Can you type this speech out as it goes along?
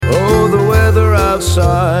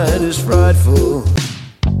outside is frightful.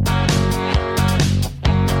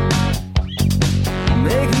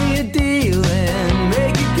 Make me a deal and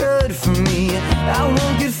make it good for me. I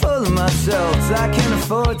won't get full of myself, I can't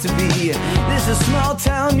afford to be. This is small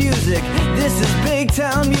town music, this is big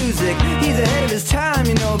town music. He's ahead of his time,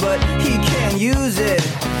 you know, but he can't use it.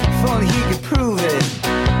 If only he could prove it.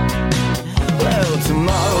 Well,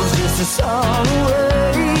 tomorrow's just a song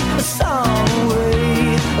away, a song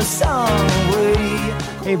away, a song away.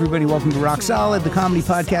 Hey everybody, welcome to Rock Solid, the comedy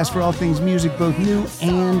podcast for all things music, both new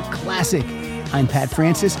and classic. I'm Pat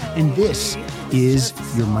Francis, and this is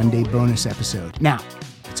your Monday bonus episode. Now,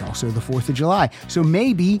 it's also the 4th of July, so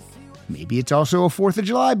maybe it's also a 4th of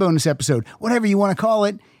July bonus episode. Whatever you want to call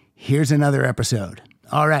it, here's another episode.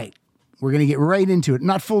 All right, we're going to get right into it,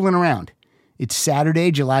 not fooling around. It's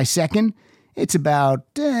Saturday, July 2nd. It's about,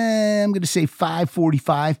 I'm going to say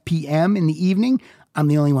 5:45 p.m. in the evening. I'm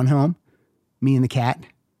the only one home, me and the cat.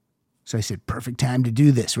 So I said, perfect time to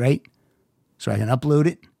do this, right? So I can upload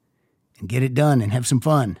it and get it done and have some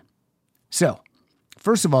fun. So,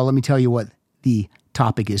 first of all, let me tell you what the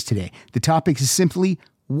topic is today. The topic is simply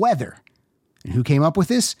weather. And who came up with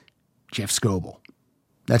this? Jeff Scoble.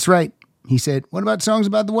 That's right. He said, what about songs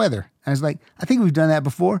about the weather? I was like, I think we've done that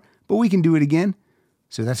before, but we can do it again.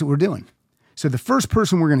 So that's what we're doing. So the first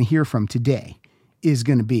person we're going to hear from today is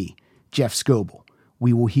going to be Jeff Scoble.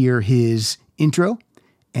 We will hear his intro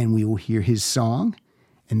and we will hear his song,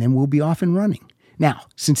 and then we'll be off and running. Now,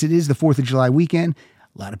 since it is the 4th of July weekend,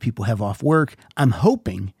 a lot of people have off work. I'm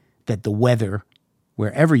hoping that the weather,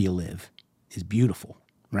 wherever you live, is beautiful,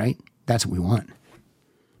 right? That's what we want.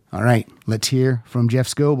 All right, let's hear from Jeff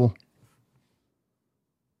Scoble.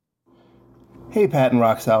 Hey Pat and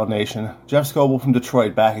Rock Solid Nation, Jeff Scoble from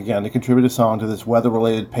Detroit back again to contribute a song to this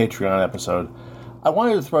weather-related Patreon episode. I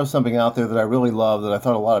wanted to throw something out there that I really love that I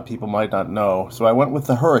thought a lot of people might not know, so I went with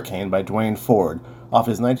The Hurricane by Duane Forde, off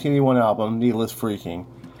his 1981 album, Needless Freaking.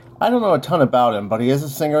 I don't know a ton about him, but he is a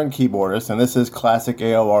singer and keyboardist, and this is classic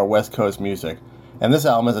AOR West Coast music. And this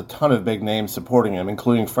album has a ton of big names supporting him,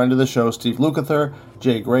 including friend of the show Steve Lukather,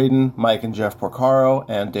 Jay Graydon, Mike and Jeff Porcaro,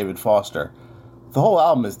 and David Foster. The whole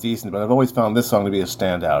album is decent, but I've always found this song to be a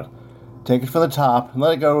standout. Take it from the top, and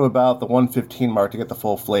let it go to about the 1:15 mark to get the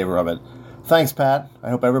full flavor of it. Thanks, Pat. I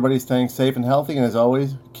hope everybody's staying safe and healthy, and as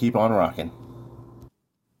always, keep on rocking.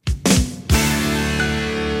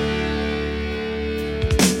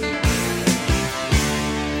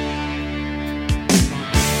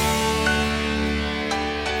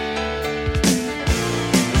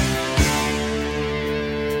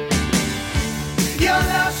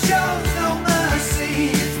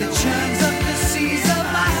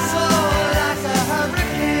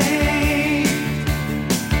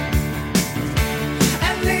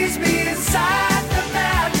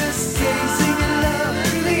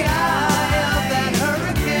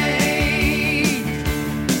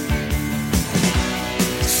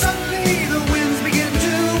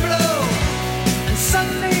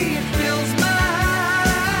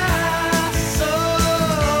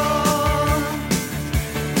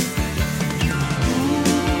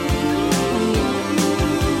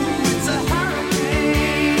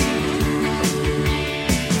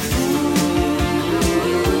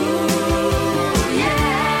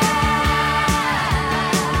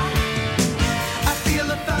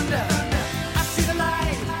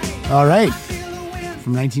 All right,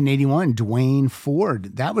 from 1981, Duane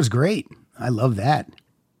Forde. That was great. I love that.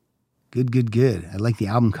 Good. I like the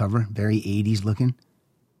album cover. Very 80s looking.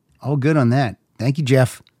 All good on that. Thank you,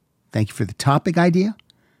 Jeff. Thank you for the topic idea.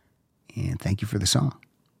 And thank you for the song.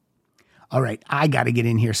 All right, I got to get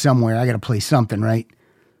in here somewhere. I got to play something, right?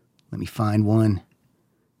 Let me find one.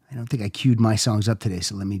 I don't think I queued my songs up today,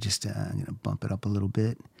 so let me just, I'm going to bump it up a little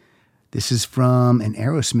bit. This is from an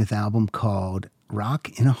Aerosmith album called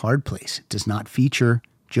Rock in a Hard Place. It does not feature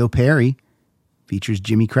Joe Perry. Features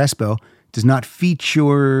Jimmy Crespo. Does not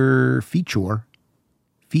feature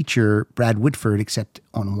Brad Whitford except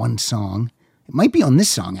on one song. It might be on this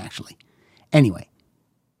song, actually. Anyway,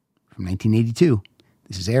 from 1982,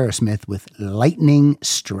 this is Aerosmith with Lightning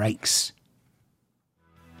Strikes.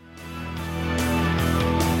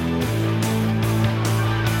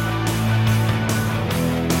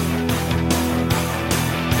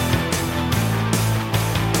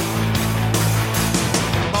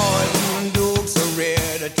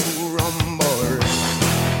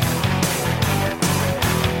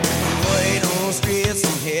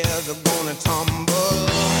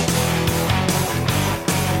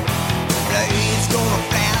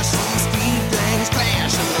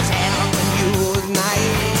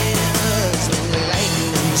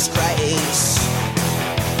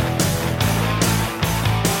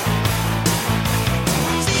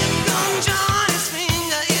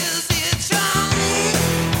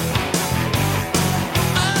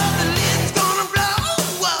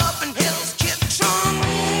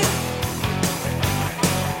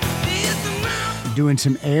 Doing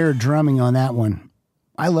some air drumming on that one.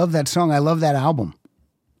 I love that song. I love that album.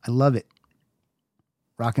 I love it.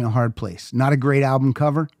 Rockin' a Hard Place. Not a great album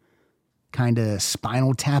cover. Kind of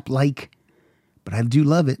Spinal Tap-like. But I do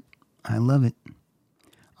love it. I love it.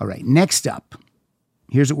 All right, next up.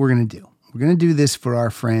 Here's what we're going to do. We're going to do this for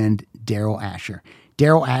our friend Daryl Asher.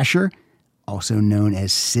 Daryl Asher, also known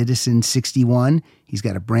as Citizen 61. He's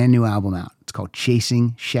got a brand new album out. It's called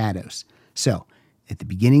Chasing Shadows. So, at the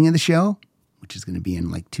beginning of the show, which is going to be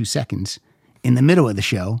in like 2 seconds, in the middle of the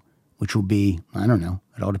show, which will be, I don't know,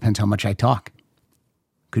 it all depends how much I talk.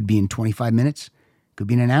 Could be in 25 minutes, could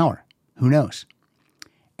be in an hour, who knows?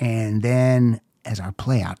 And then as our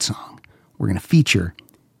play out song, we're going to feature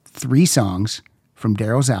 3 songs from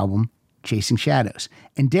Daryl's album, Chasing Shadows.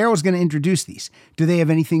 And Daryl's going to introduce these. Do they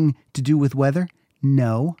have anything to do with weather?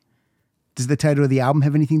 No. Does the title of the album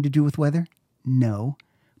have anything to do with weather? No.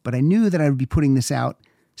 But I knew that I would be putting this out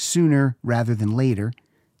sooner rather than later.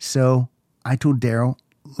 So I told Daryl,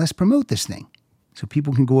 let's promote this thing. So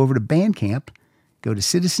people can go over to Bandcamp, go to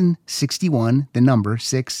Citizen61, the number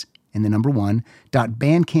 6 and the number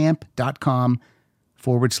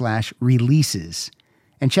 1.bandcamp.com/releases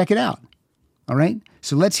and check it out. All right.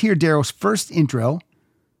 So let's hear Daryl's first intro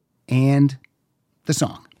and the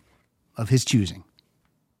song of his choosing.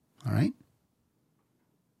 All right.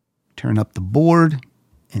 Turn up the board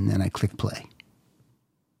and then I click play.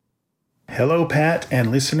 Hello, Pat and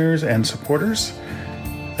listeners and supporters.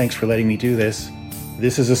 Thanks for letting me do this.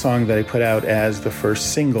 This is a song that I put out as the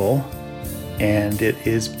first single, and it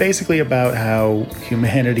is basically about how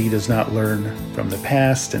humanity does not learn from the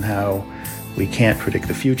past and how we can't predict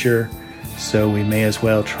the future, so we may as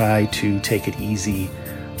well try to take it easy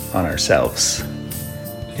on ourselves.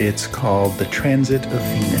 It's called The Transit of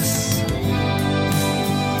Venus.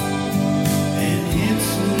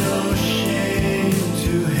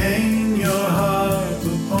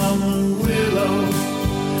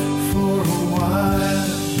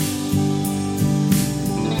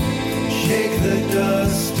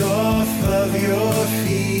 Your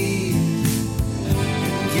feet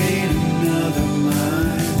and gain another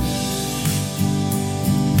mind.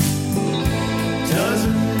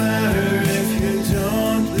 Doesn't matter if you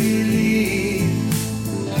don't believe,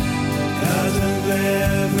 'cause I've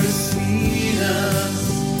ever seen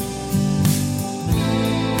us.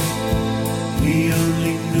 We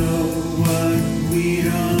only know what we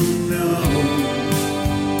don't know,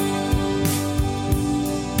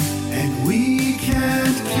 and we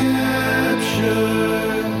can't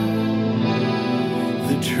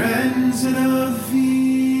the transit of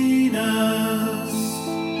Venus.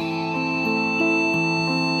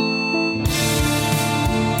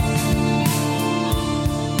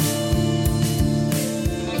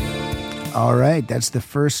 All right, that's the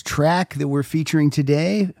first track that we're featuring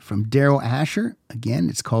today from Daryl Asher. Again,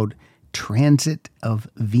 it's called Transit of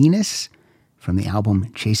Venus from the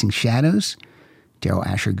album Chasing Shadows. Daryl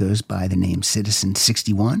Asher goes by the name Citizen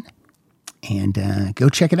 61. And go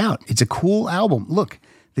check it out. It's a cool album. Look,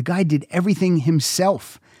 the guy did everything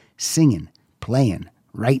himself. Singing, playing,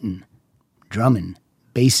 writing, drumming,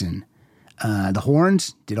 bassing. The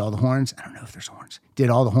horns, did all the horns. I don't know if there's horns. Did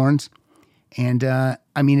all the horns. And I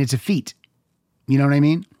mean, it's a feat. You know what I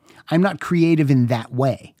mean? I'm not creative in that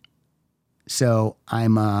way. So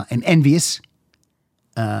I'm envious,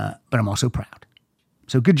 but I'm also proud.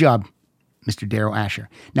 So good job, Mr. Daryl Asher.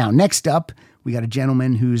 Now, next up, we got a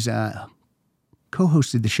gentleman who's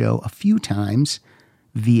co-hosted the show a few times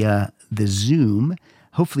via the Zoom.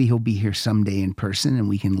 Hopefully he'll be here someday in person and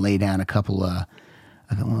we can lay down a couple of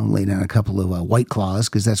White Claws,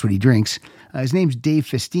 because that's what he drinks. His name's Dave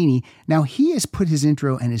Festini. Now, he has put his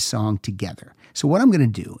intro and his song together. So what I'm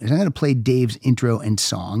going to do is I'm going to play Dave's intro and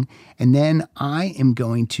song, and then I am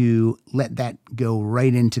going to let that go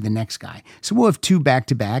right into the next guy. So we'll have 2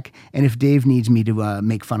 back-to-back, and if Dave needs me to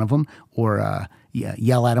make fun of him or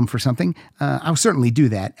yell at him for something, I'll certainly do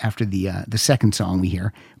that after the second song we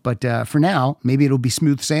hear. But for now, maybe it'll be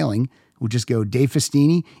smooth sailing. We'll just go Dave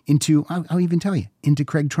Festini into, I'll even tell you, into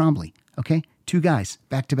Craig Trombley. Okay? 2 guys,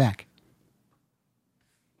 back to back.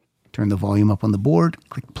 Turn the volume up on the board,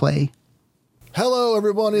 click play. Hello,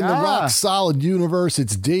 everyone in the Rock Solid universe.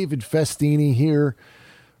 It's David Festini here,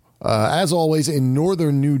 as always, in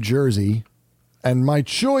northern New Jersey. And my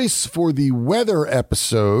choice for the weather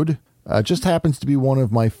episode just happens to be one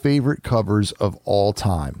of my favorite covers of all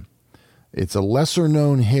time. It's a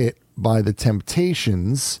lesser-known hit by The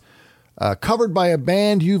Temptations, covered by a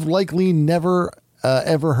band you've likely never,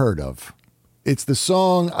 ever heard of. It's the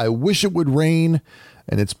song I Wish It Would Rain,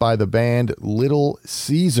 and it's by the band Little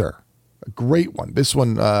Caesar. A great one. This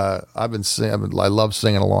one, I love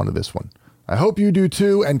singing along to this one. I hope you do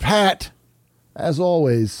too. And Pat, as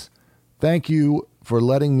always, thank you for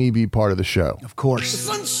letting me be part of the show. Of course.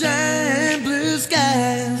 Sunshine, blue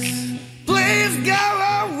skies, please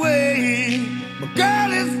go away. My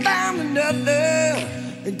girl has found another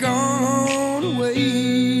and gone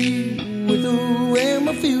away. With away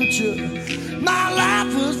my future, my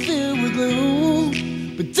life was filled with gloom.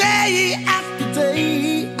 But day after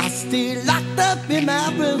day, I stay locked up in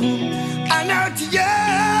my room. I know to you,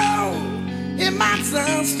 it might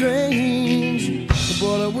sound strange,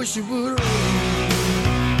 but I wish it would rain.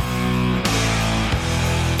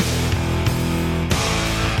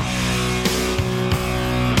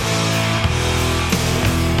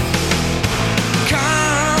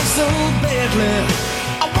 So badly,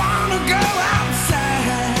 I wanna go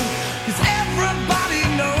outside, 'cause everybody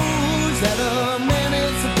knows that a man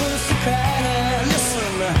is supposed to cry.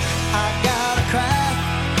 Listen, I gotta cry,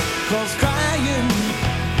 'cause crying,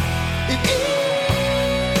 it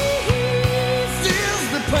eases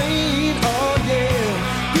the pain, oh yeah.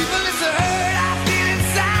 People, it's a hurt I feel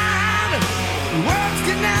inside, words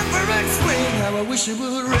can never explain how I wish it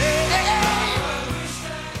would rain.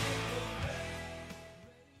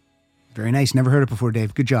 Very nice. Never heard it before,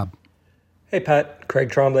 Dave. Good job. Hey, Pat. Craig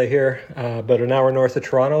Tremblay here, about an hour north of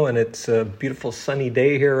Toronto, and it's a beautiful sunny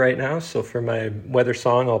day here right now. So for my weather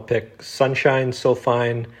song, I'll pick Sunshine So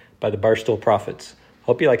Fine by the Barstool Prophets.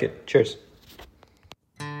 Hope you like it. Cheers.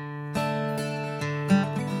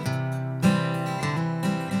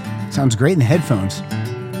 Sounds great in the headphones.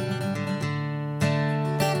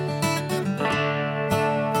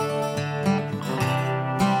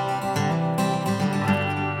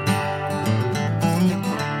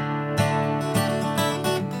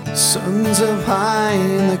 Sun's up high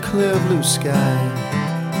in the clear blue sky.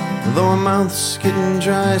 Though my mouth's getting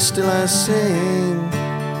dry, still I sing.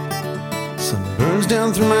 Sun burns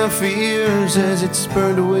down through my fears as it's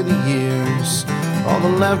burned away the years. All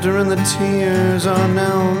the laughter and the tears are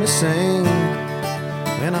now missing.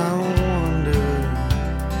 And I wonder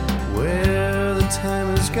where the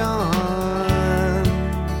time has gone.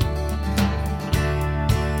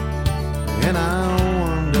 And I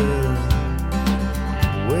wonder,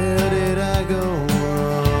 where did I go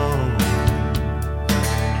wrong?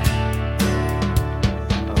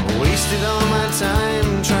 I wasted all my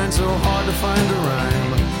time trying so hard to find a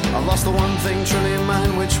rhyme. I lost the one thing truly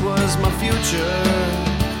mine, which was my future.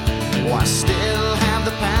 Oh, I still have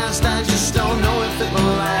the past, I just don't know if it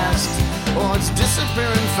will last. Oh, it's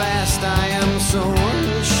disappearing fast, I am so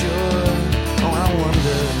unsure. Oh, I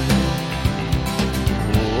wonder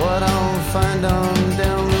what I'll find on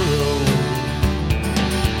down the road.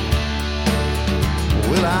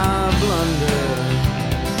 Will I blunder,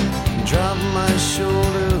 drop my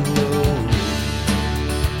shoulder low?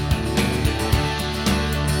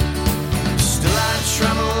 Still I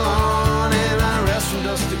travel on and I rest from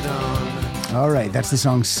dusk to dawn. All right, that's the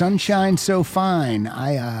song Sunshine So Fine.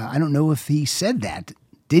 I don't know if he said that.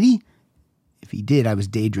 Did he? If he did, I was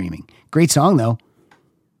daydreaming. Great song, though.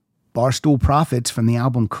 Barstool Prophets from the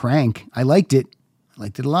album Crank. I liked it. I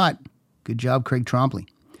liked it a lot. Good job, Craig Trombley.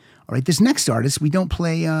 All right, this next artist we don't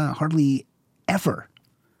play hardly ever.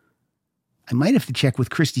 I might have to check with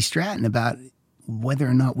Christy Stratton about whether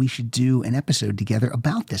or not we should do an episode together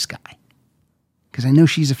about this guy, because I know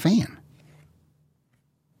she's a fan.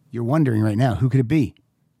 You're wondering right now, who could it be?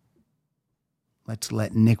 Let's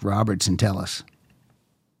let Nick Robertson tell us.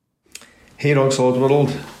 Hey Rock Solid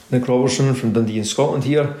World, Nick Robertson from Dundee in Scotland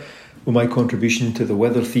here with my contribution to the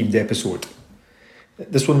weather-themed episode.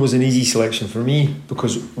 This one was an easy selection for me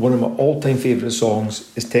because one of my all-time favourite songs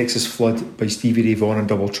is Texas Flood by Stevie Ray Vaughan and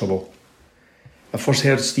Double Trouble. I first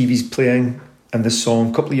heard Stevie's playing and this song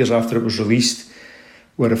a couple of years after it was released,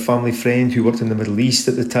 where a family friend who worked in the Middle East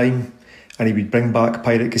at the time, and he would bring back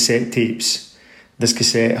pirate cassette tapes. This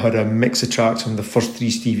cassette had a mix of tracks from the first 3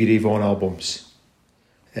 Stevie Ray Vaughan albums.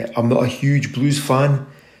 I'm not a huge blues fan,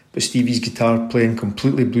 but Stevie's guitar playing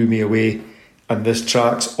completely blew me away, and this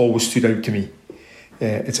track's always stood out to me.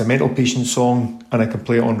 It's a mental patient song, and I can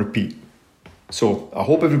play it on repeat. So I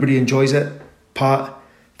hope everybody enjoys it. Pat,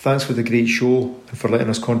 thanks for the great show and for letting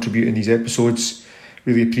us contribute in these episodes.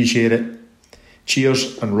 Really appreciate it.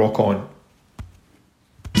 Cheers and rock on.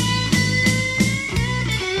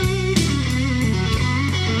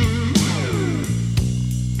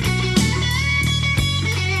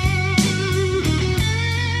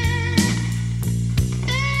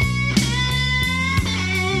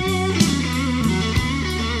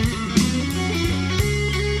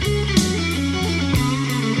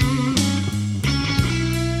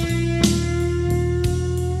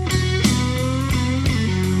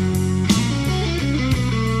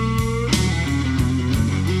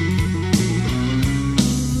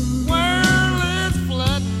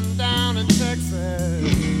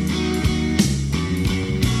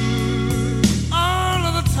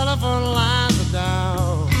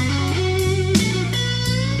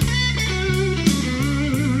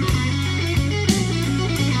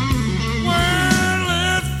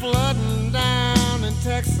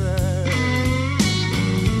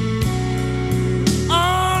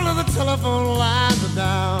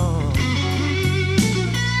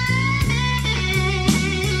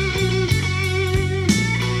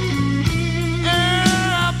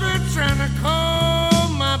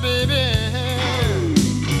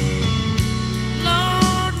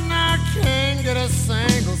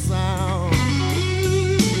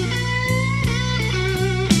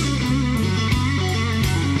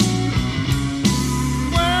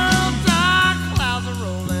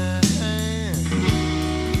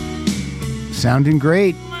 Sounding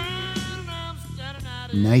great.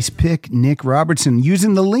 Nice pick, Nick Robertson.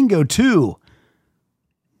 Using the lingo, too.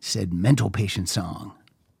 Said mental patient song.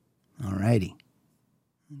 All righty.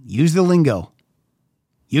 Use the lingo.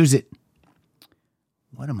 Use it.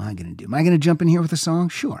 What am I going to do? Am I going to jump in here with a song?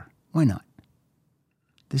 Sure. Why not?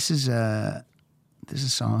 This is a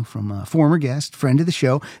song from a former guest, friend of the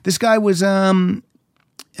show. This guy was not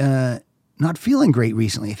feeling great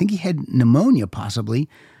recently. I think he had pneumonia, possibly.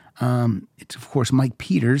 It's, of course, Mike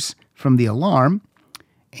Peters from The Alarm.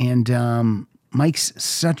 And Mike's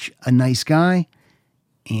such a nice guy.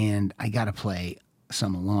 And I got to play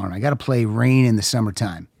some Alarm. I got to play Rain in the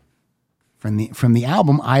Summertime from the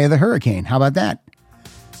album Eye of the Hurricane. How about that?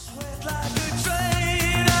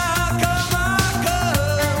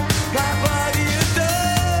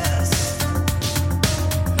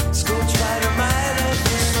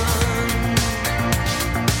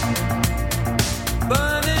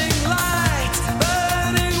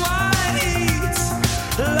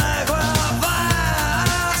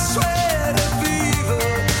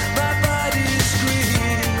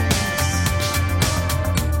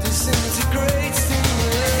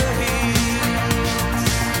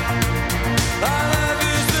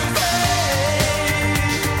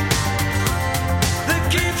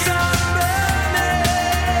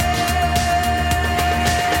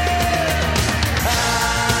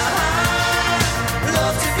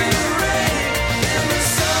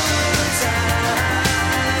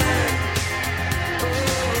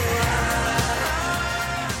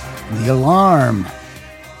 The Alarm.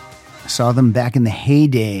 I saw them back in the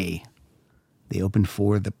heyday. They opened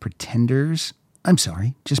for the Pretenders. I'm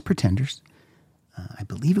sorry, just Pretenders. I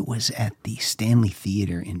believe it was at the Stanley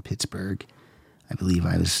Theater in Pittsburgh. I believe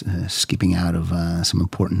I was skipping out of some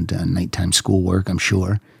important nighttime schoolwork, I'm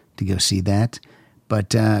sure, to go see that.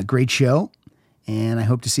 But great show, and I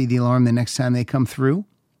hope to see The Alarm the next time they come through.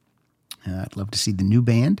 I'd love to see the new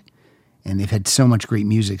band, and they've had so much great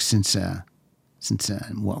music since what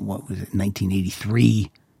was it, 1983.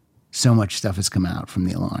 So much stuff has come out from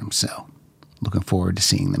The Alarm, so looking forward to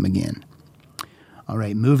seeing them again. All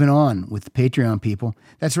right, moving on with the Patreon people.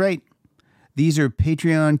 That's right. These are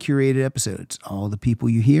Patreon curated episodes. All the people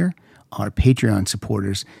you hear are Patreon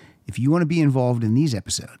supporters. If you want to be involved in these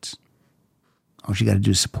episodes, all you got to do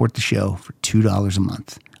is support the show for $2 a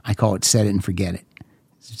month. I call it set it and forget it.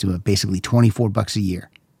 It's basically $24 a year,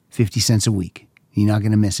 50 cents a week. You're not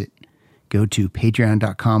going to miss it. Go to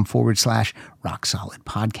patreon.com/Rock Solid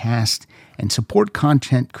Podcast and support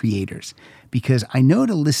content creators, because I know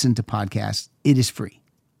to listen to podcasts, it is free.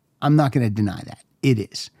 I'm not going to deny that. It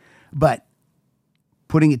is. But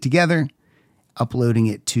putting it together, uploading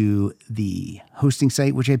it to the hosting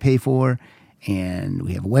site, which I pay for, and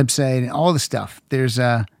we have a website and all the stuff. There's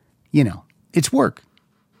it's work.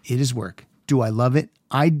 It is work. Do I love it?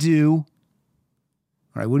 I do.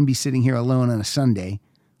 Or I wouldn't be sitting here alone on a Sunday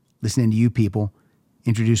listening to you people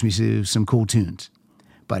introduce me to some cool tunes.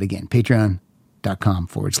 But again,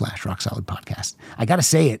 patreon.com/Rock Solid Podcast. I got to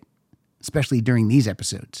say it, especially during these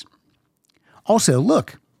episodes. Also,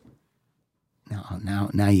 look,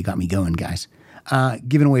 now you got me going, guys.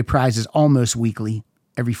 Giving away prizes almost weekly,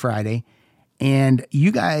 every Friday. And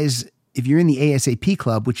you guys, if you're in the ASAP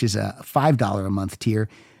Club, which is a $5 a month tier,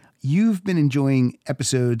 you've been enjoying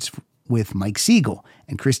episodes with Mike Siegel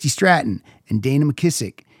and Christy Stratton and Dana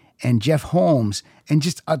McKissick and Jeff Holmes, and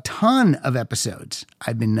just a ton of episodes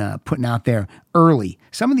I've been putting out there early.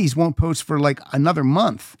 Some of these won't post for like another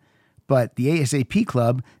month, but the ASAP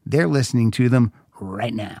Club, they're listening to them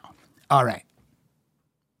right now. All right.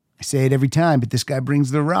 I say it every time, but this guy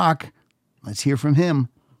brings the rock. Let's hear from him.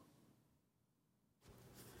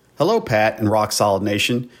 Hello, Pat and Rock Solid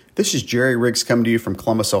Nation. This is Jerry Riggs coming to you from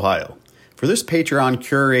Columbus, Ohio. For this Patreon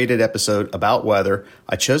curated episode about weather,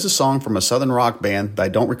 I chose a song from a southern rock band that I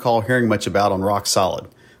don't recall hearing much about on Rock Solid.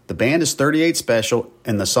 The band is 38 Special,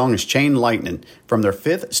 and the song is Chain Lightning from their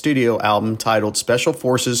 5th studio album titled Special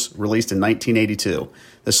Forces, released in 1982.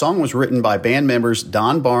 The song was written by band members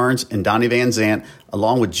Don Barnes and Donnie Van Zant,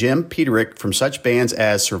 along with Jim Peterick from such bands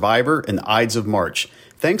as Survivor and Ides of March.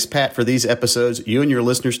 Thanks, Pat, for these episodes. You and your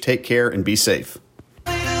listeners take care and be safe.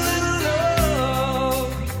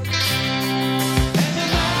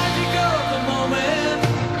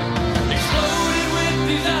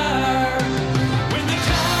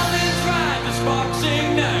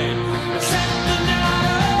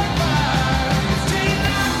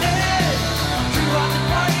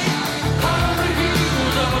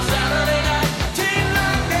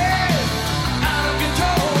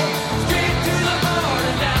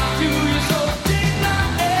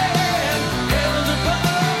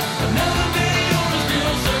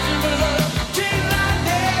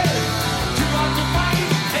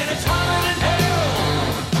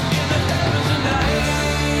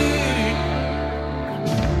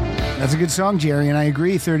 good song, Jerry, and I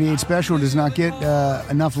agree. 38 Special does not get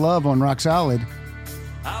enough love on Rock Solid.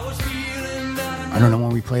 I don't know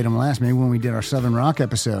when we played them last. Maybe when we did our Southern Rock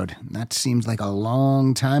episode. That seems like a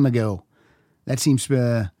long time ago. That seems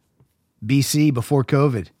BC, before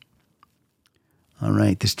COVID. All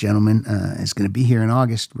right, this gentleman is going to be here in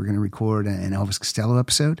August. We're going to record an Elvis Costello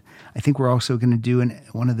episode. I think we're also going to do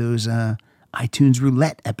one of those iTunes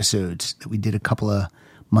Roulette episodes that we did a couple of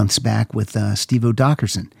months back with Steve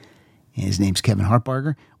O'Dockerson. His name's Kevin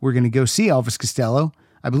Hartbarger. We're going to go see Elvis Costello.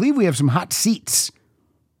 I believe we have some hot seats.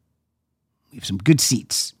 We have some good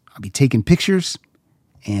seats. I'll be taking pictures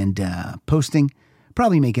and posting.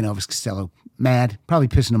 Probably making Elvis Costello mad. Probably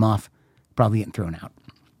pissing him off. Probably getting thrown out.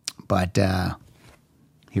 But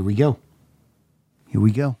here we go. Here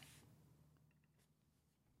we go.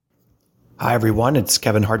 Hi, everyone. It's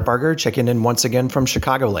Kevin Hartbarger checking in once again from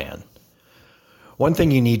Chicagoland. One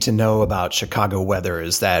thing you need to know about Chicago weather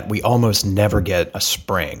is that we almost never get a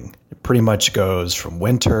spring. It pretty much goes from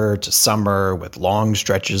winter to summer with long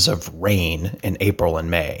stretches of rain in April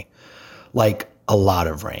and May. Like a lot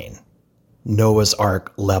of rain. Noah's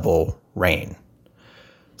Ark level rain.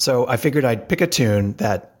 So I figured I'd pick a tune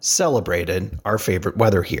that celebrated our favorite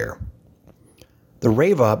weather here. The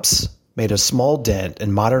Rave-Ups made a small dent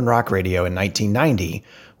in modern rock radio in 1990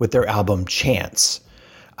 with their album Chance.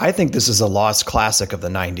 I think this is a lost classic of the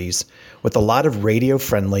 90s with a lot of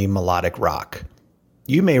radio-friendly melodic rock.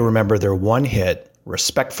 You may remember their one hit,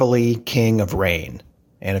 Respectfully King of Rain.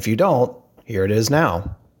 And if you don't, here it is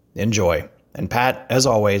now. Enjoy. And Pat, as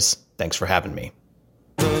always, thanks for having me.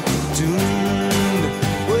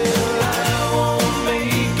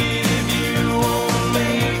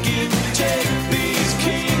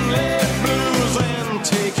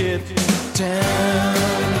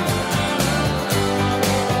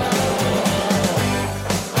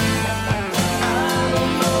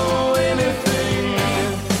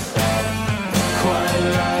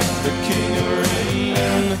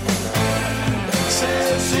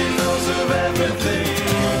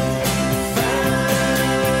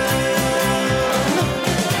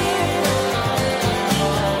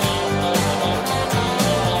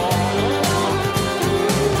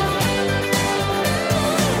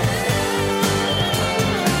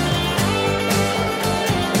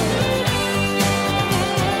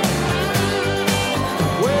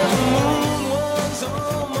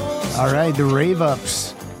 All right, the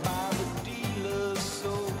Rave-Ups.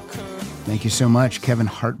 Thank you so much, Kevin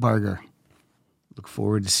Hartbarger. Look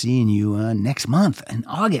forward to seeing you next month in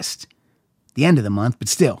August. The end of the month, but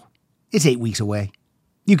still, it's 8 weeks away.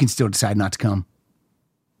 You can still decide not to come.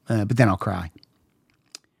 But then I'll cry.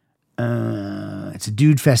 It's a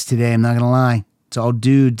dude fest today, I'm not going to lie. It's all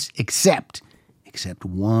dudes except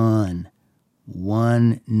one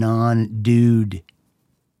non-dude.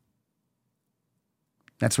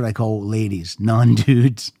 That's what I call ladies,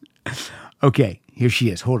 non-dudes. Okay, here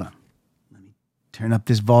she is. Hold on. Let me turn up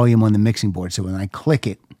this volume on the mixing board so when I click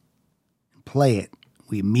it and play it,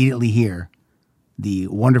 we immediately hear the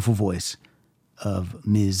wonderful voice of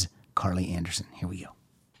Ms. Carly Anderson. Here we go.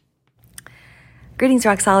 Greetings,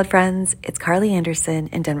 Rock Solid friends. It's Carly Anderson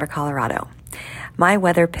in Denver, Colorado. My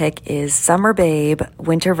weather pick is Summer Babe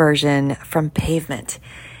winter version from Pavement.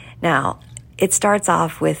 Now, it starts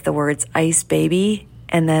off with the words Ice Baby,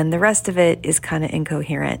 and then the rest of it is kind of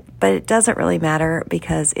incoherent, but it doesn't really matter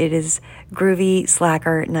because it is groovy,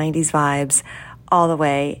 slacker, 90s vibes all the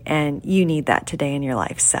way, and you need that today in your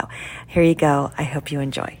life. So here you go. I hope you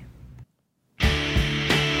enjoy.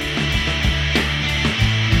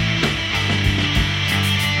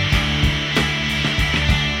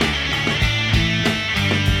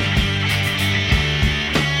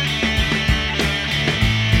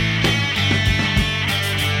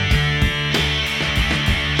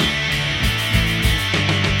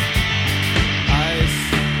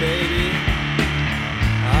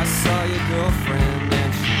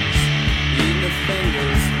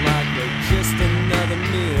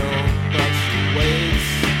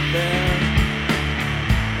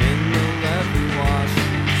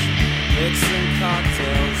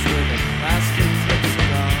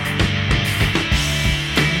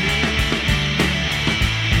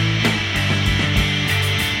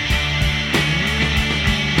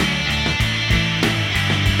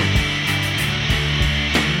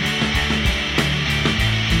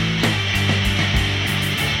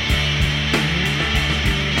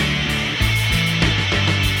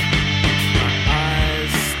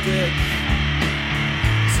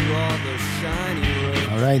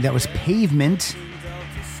 That was Pavement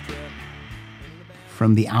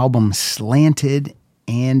from the album Slanted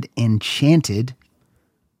and Enchanted.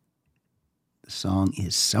 The The song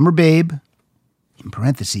is Summer Babe, in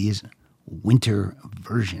parentheses, winter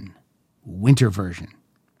version. Winter version.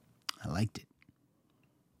 I liked it.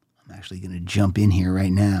 I'm actually going to jump in here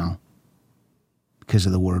right now because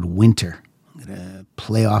of the word winter. I'm going to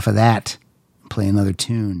play off of that and play another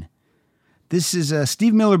tune. This is a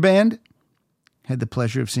Steve Miller Band. Had the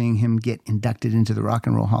pleasure of seeing him get inducted into the Rock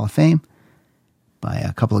and Roll Hall of Fame by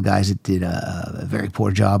a couple of guys that did a very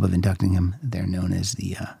poor job of inducting him. They're known as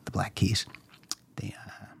the Black Keys. They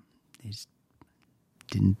just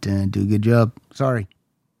didn't do a good job. Sorry.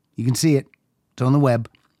 You can see it. It's on the web.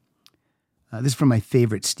 This is from my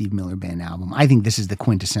favorite Steve Miller Band album. I think this is the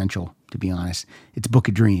quintessential, to be honest. It's Book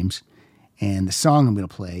of Dreams. And the song I'm going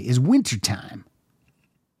to play is Wintertime.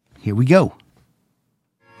 Here we go.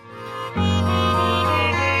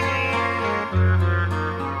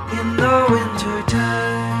 In the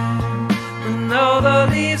wintertime, when all the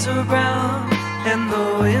leaves are brown and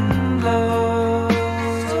the wind blows,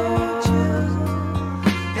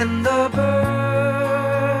 and the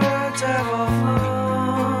birds have all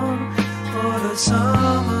flown for the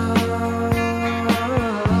summer,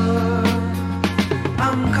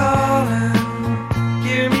 I'm calling,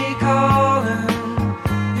 hear me calling,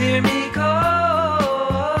 hear me calling.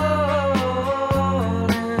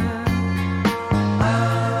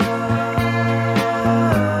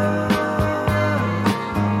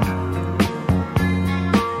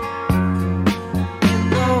 In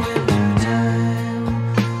the wintertime,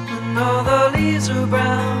 when all the leaves are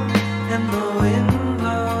brown and the wind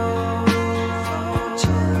blows,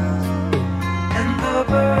 and the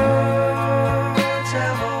birds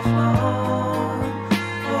have all flown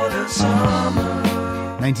for the summer.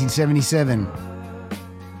 1977.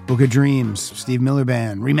 Book of Dreams, Steve Miller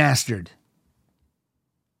Band, remastered.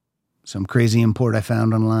 Some crazy import I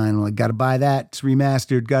found online. I'm like, gotta buy that. It's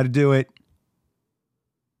remastered. Gotta do it.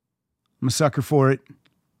 I'm a sucker for it.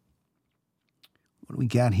 What do we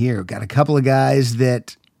got here? We've got a couple of guys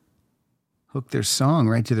that hooked their song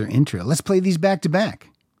right to their intro. Let's play these back to back.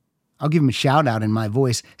 I'll give them a shout out in my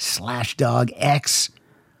voice. Slashdog X,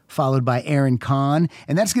 followed by Aaron Kahn.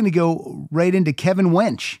 And that's going to go right into Kevin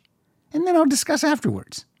Wench. And then I'll discuss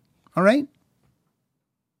afterwards. All right?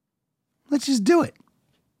 Let's just do it.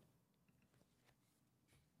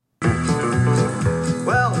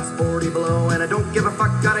 Well, it's 40 below and I don't give a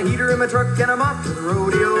fuck. Got a heater in my truck and I'm off to the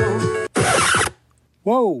rodeo.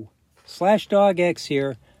 Whoa, Slashdog X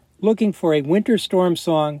here, looking for a winter storm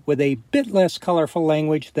song with a bit less colorful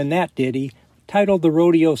language than that ditty, titled The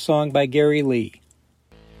Rodeo Song by Gary Lee.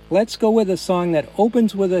 Let's go with a song that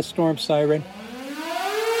opens with a storm siren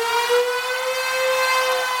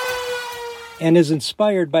and is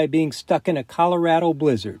inspired by being stuck in a Colorado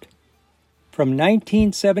blizzard. From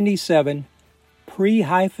 1977,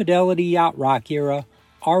 pre-high fidelity yacht rock era,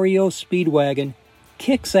 REO Speedwagon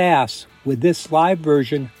kicks ass with this live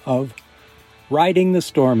version of Riding the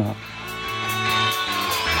Storm Out.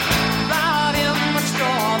 Riding the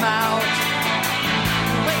storm out,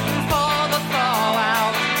 waiting for the thaw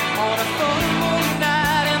out, on a full moon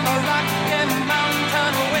night in the Rocky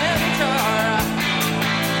Mountain winter.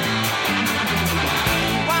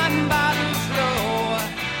 One bottom slow,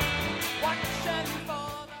 watching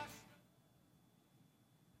for the...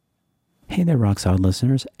 Hey there, Rock Solid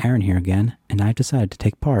listeners. Aaron here again, and I've decided to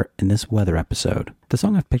take part in this weather episode. The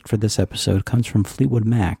song I've picked for this episode comes from Fleetwood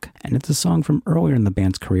Mac, and it's a song from earlier in the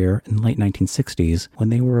band's career in the late 1960s when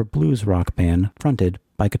they were a blues rock band fronted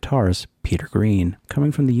by guitarist Peter Green.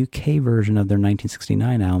 Coming from the UK version of their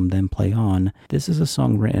 1969 album, Then Play On, this is a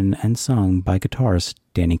song written and sung by guitarist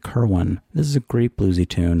Danny Kirwan. This is a great bluesy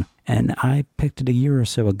tune, and I picked it a year or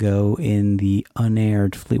so ago in the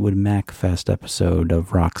unaired Fleetwood Mac Fest episode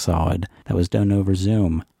of Rock Solid that was done over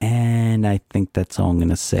Zoom, and I think that's all I'm going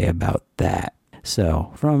to say about that.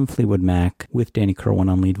 So, from Fleetwood Mac, with Danny Kirwan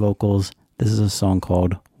on lead vocals, this is a song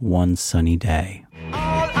called One Sunny Day.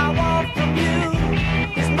 All I want from you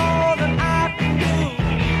is more than I can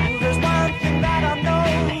do. There's one thing that I know,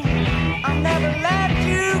 I'll never let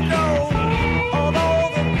you go. Although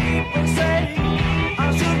the people say I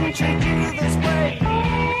shouldn't treat you this way,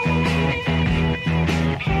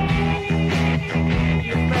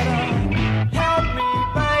 you better help me,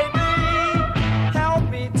 baby. Help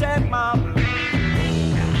me take my blues.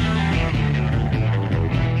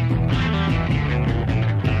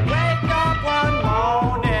 Wake up one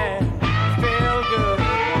morning, feel good.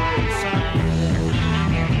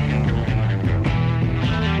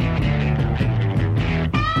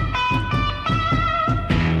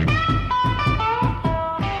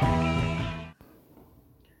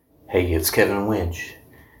 Hey, it's Kevin Winch.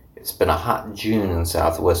 It's been a hot June in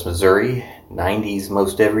southwest Missouri, 90s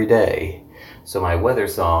most every day. so my weather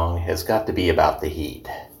song has got to be about the heat.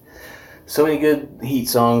 So many good heat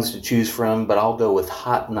songs to choose from, but I'll go with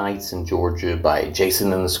Hot Nights in Georgia by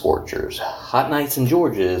Jason and the Scorchers. Hot Nights in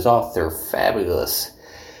Georgia is off their fabulous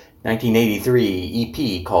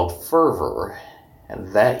 1983 EP called Fervor, and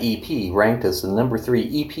that EP ranked as the number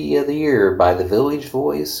 3 EP of the year by the Village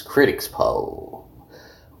Voice Critics Poll.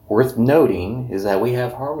 Worth noting is that we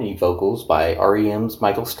have harmony vocals by REM's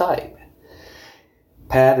Michael Stipe.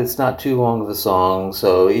 Pat, it's not too long of a song,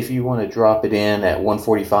 so if you want to drop it in at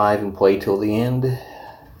 1:45 and play till the end,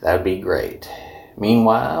 that would be great.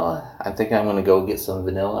 Meanwhile, I think I'm going to go get some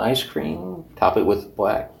vanilla ice cream, top it with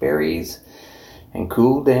blackberries, and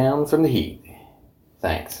cool down from the heat.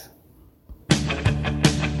 Thanks.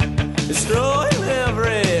 Destroying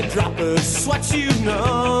every drop of sweat you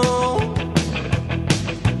know.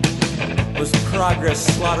 Was progress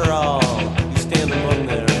slaughter all? You stand among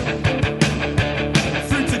their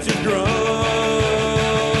fruits that you've grown.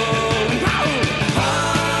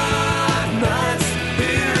 Hot nights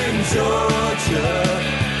here in Georgia.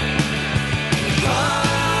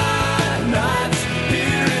 Hot nights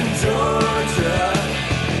here in Georgia.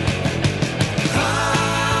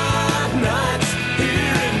 Hot nights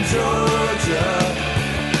here in Georgia.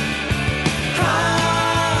 Hot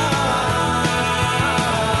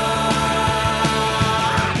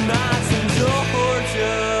nights in Georgia.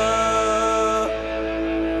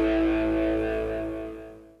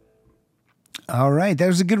 All right, that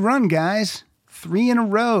was a good run, guys. 3 in a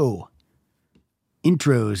row.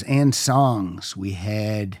 Intros and songs. We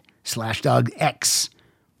had Slashdog X,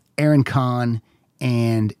 Aaron Kahn,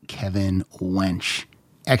 and Kevin Wench.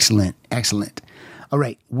 Excellent, excellent. All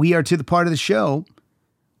right, we are to the part of the show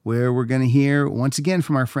where we're going to hear once again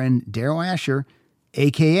from our friend Daryl Asher,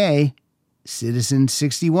 a.k.a. Citizen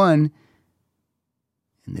 61.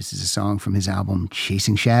 And this is a song from his album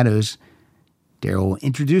Chasing Shadows. Daryl will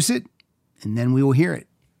introduce it, and then we will hear it.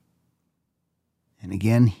 And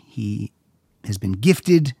again, he has been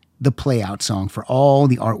gifted the play-out song for all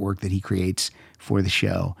the artwork that he creates for the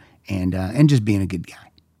show, and just being a good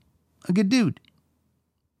guy. A good dude.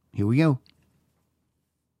 Here we go.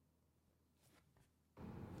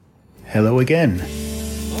 Hello again.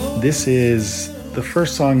 This is the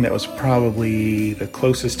first song that was probably the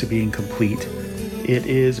closest to being complete. It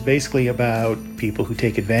is basically about people who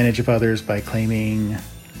take advantage of others by claiming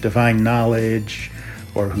divine knowledge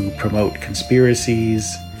or who promote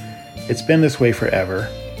conspiracies. It's been this way forever,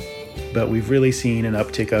 but we've really seen an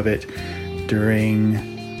uptick of it during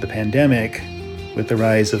the pandemic with the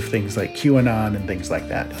rise of things like QAnon and things like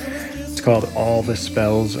that. It's called All the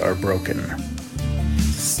Spells Are Broken.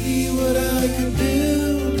 See what I could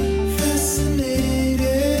build, fascinated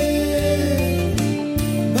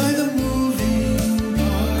by the moving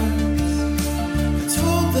parts. I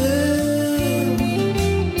told them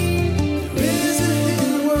there is a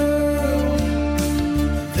hidden world.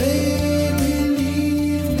 They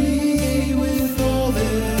believe me with all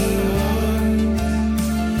their hearts.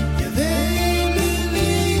 Yeah, they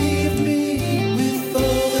believe me with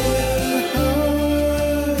all their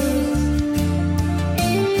hearts.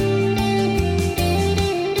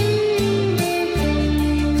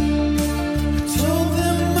 Told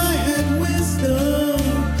them I had wisdom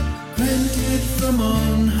granted from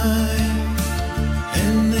on high,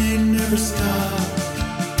 and they never stopped.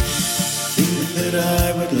 Think that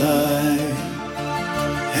I would lie,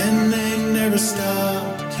 and they never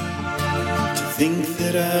stopped to think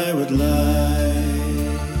that I would lie.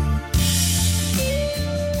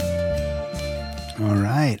 All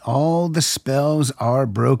right, All the Spells Are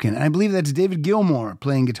Broken. And I believe that's David Gilmour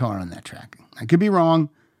playing guitar on that track. I could be wrong,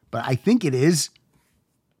 but I think it is.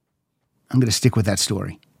 I'm going to stick with that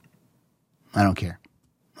story. I don't care.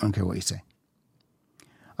 I don't care what you say.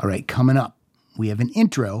 All right, coming up, we have an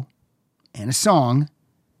intro and a song.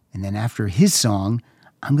 And then after his song,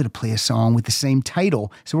 I'm going to play a song with the same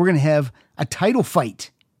title. So we're going to have a title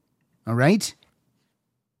fight. All right?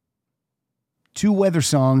 2 weather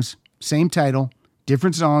songs, same title,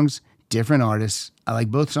 different songs, different artists. I like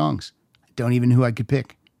both songs. I don't even know who I could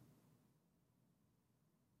pick.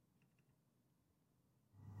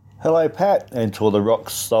 Hello, Pat, and to all the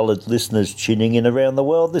rock solid listeners tuning in around the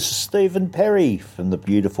world. This is Stephen Perry from the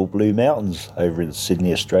beautiful Blue Mountains over in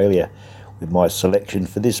Sydney, Australia, with my selection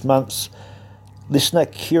for this month's listener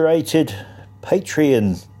curated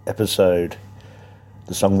Patreon episode.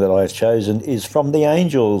 The song that I've chosen is from The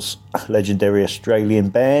Angels, a legendary Australian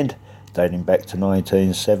band dating back to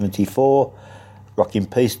 1974. Rock in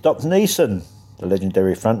peace, Doc Neeson, the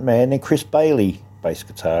legendary frontman, and Chris Bailey, bass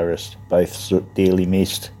guitarist, both dearly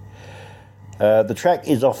missed. The track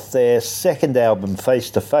is off their second album,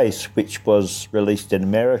 Face to Face, which was released in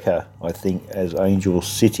America, I think, as Angel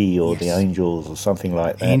City or The Angels or something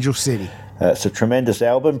like that. Angel City. It's a tremendous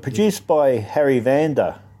album, produced by Harry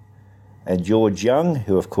Vanda and George Young,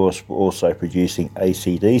 who, of course, were also producing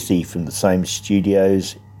AC/DC from the same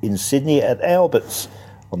studios in Sydney at Albert's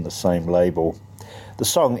on the same label. The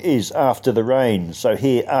song is After the Rain, so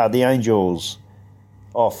here are the Angels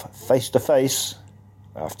off Face to Face,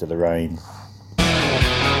 After the Rain.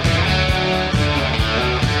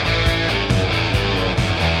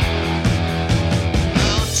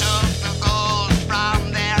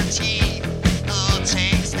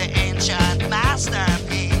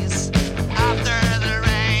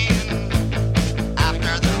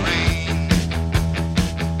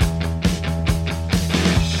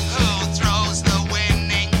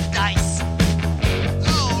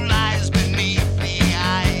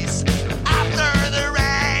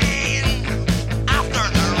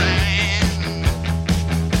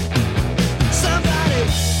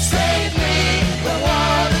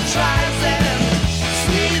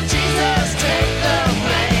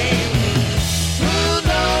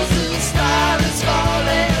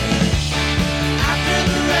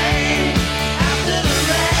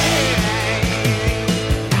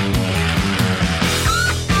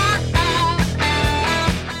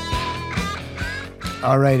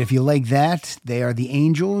 All right, if you like that, they are the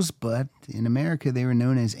Angels, but in America they were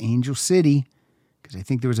known as Angel City, because I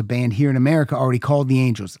think there was a band here in America already called the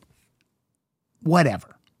Angels.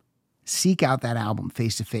 Whatever. Seek out that album,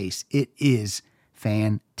 Face to Face. It is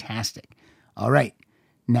fantastic. All right,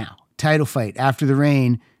 now, title fight, After the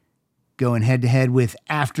Rain, going head-to-head with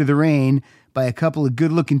After the Rain by a couple of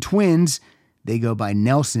good-looking twins. They go by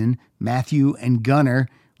Nelson, Matthew, and Gunnar.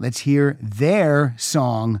 Let's hear their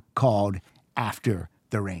song called After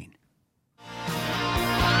the Rain.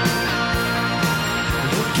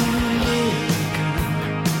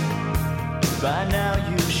 By now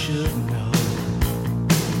you should know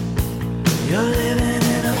you're living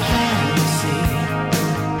in a fantasy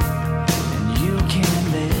and you can't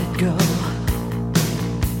let go.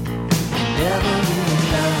 Never really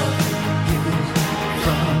loved you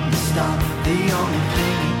from the start. The only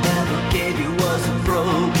thing he ever gave you was a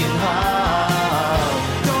broken heart.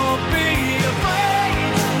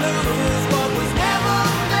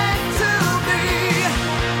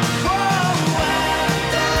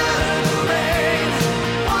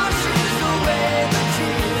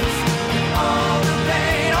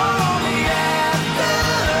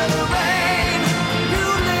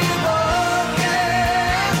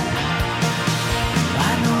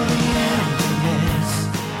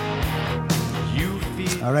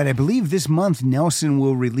 All right, I believe this month Nelson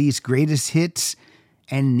will release Greatest Hits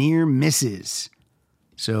and Near Misses.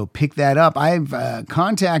 So pick that up. I've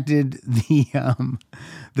contacted the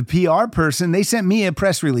PR person. They sent me a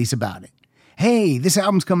press release about it. Hey, this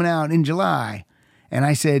album's coming out in July. And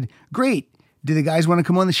I said, great. Do the guys want to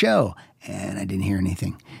come on the show? And I didn't hear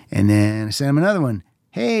anything. And then I sent them another one.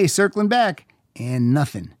 Hey, circling back. And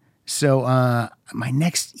nothing. So my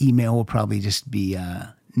next email will probably just be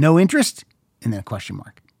no interest and then a question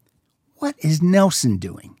mark. What is Nelson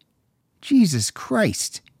doing? Jesus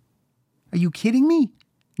Christ. Are you kidding me?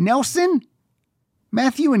 Nelson?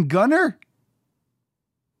 Matthew and Gunnar?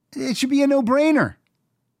 It should be a no-brainer.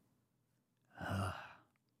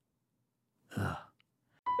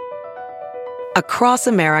 Across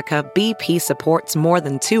America, BP supports more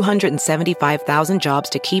than 275,000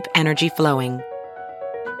 jobs to keep energy flowing.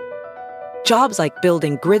 Jobs like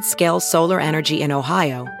building grid-scale solar energy in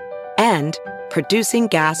Ohio and producing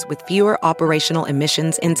gas with fewer operational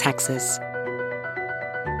emissions in Texas.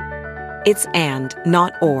 It's and,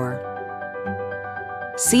 not or.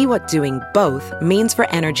 See what doing both means for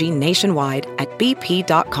energy nationwide at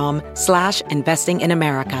bp.com/investing in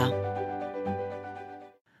America.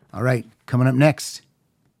 All right, coming up next,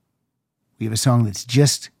 we have a song that's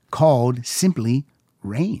just called simply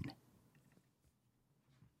Rain.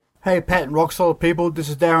 Hey, Pat and Rock Solid people, this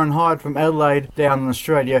is Darren Hyde from Adelaide down in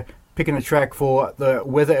Australia, picking a track for the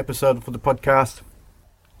weather episode for the podcast.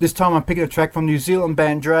 This time I'm picking a track from New Zealand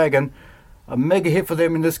band Dragon. A mega hit for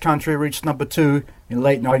them in this country reached number 2 in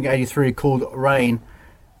late 1983 called Rain.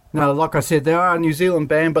 Now, like I said, they are a New Zealand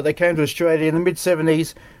band, but they came to Australia in the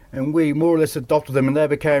mid-70s and we more or less adopted them and they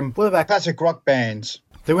became one of our classic rock bands.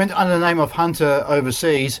 They went under the name of Hunter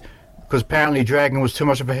overseas because apparently Dragon was too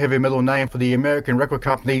much of a heavy metal name for the American record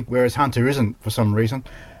company, whereas Hunter isn't for some reason.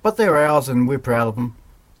 But they're ours and we're proud of them.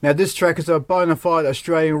 Now this track is a bona fide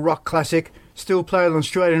Australian rock classic, still played on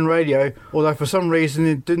Australian radio, although for some reason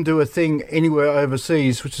it didn't do a thing anywhere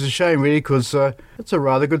overseas, which is a shame really because it's a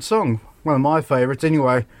rather good song. One of my favourites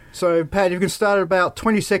anyway. So, Pat, you can start at about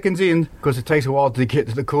 20 seconds in, because it takes a while to get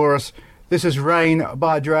to the chorus. This is Rain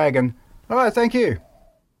by Dragon. All right, thank you.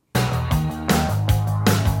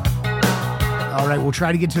 All right, we'll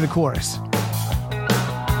try to get to the chorus.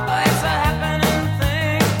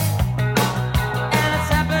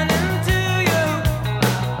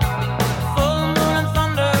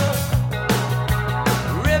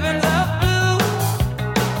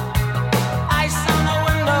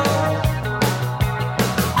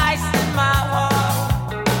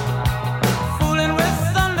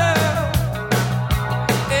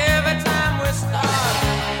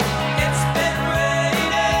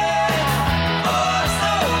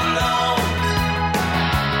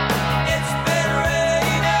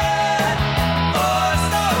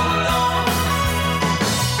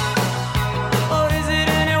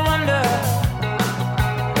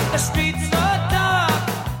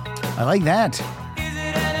 I like that.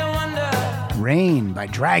 Rain by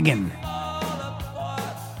Dragon.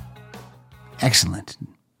 Excellent.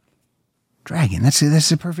 Dragon,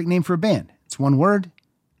 that's a perfect name for a band. It's one word.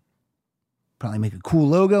 Probably make a cool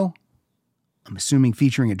logo. I'm assuming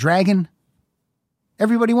featuring a dragon.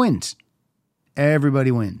 Everybody wins.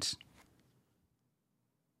 Everybody wins.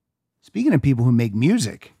 Speaking of people who make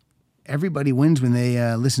music, everybody wins when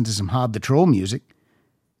they listen to some Hob the Troll music.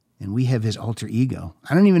 And we have his alter ego.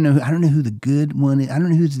 I don't know who the good one is. I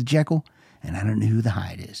don't know who's the Jekyll, and I don't know who the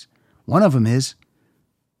Hyde is. One of them is.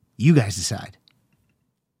 You guys decide.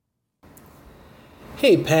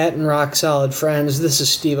 Hey, Pat and Rock Solid friends. This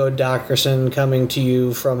is Steve O'Dockerson coming to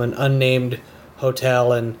you from an unnamed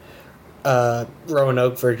hotel in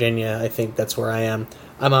Roanoke, Virginia. I think that's where I am.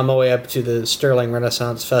 I'm on my way up to the Sterling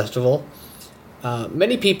Renaissance Festival.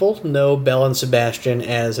 Many people know Belle and Sebastian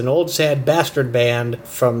as an old sad bastard band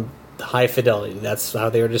from High Fidelity. That's how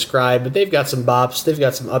they were described, but they've got some bops, they've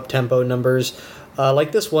got some up-tempo numbers,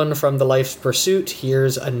 like this one from The Life's Pursuit.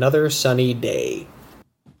 Here's Another Sunny Day.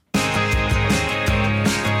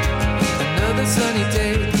 Another sunny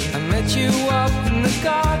day, I met you up in the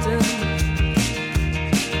garden.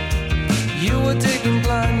 You were taking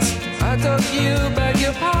plans, I took you beg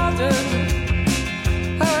your pardon.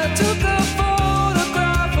 I took a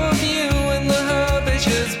photograph of you in the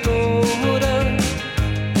herbaceous border.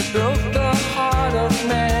 It broke the heart of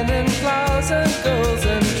men and flowers and girls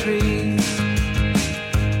and trees.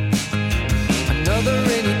 Another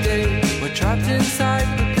rainy day, we're trapped inside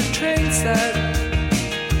with the train set.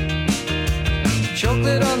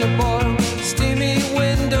 Chocolate on the boil, steamy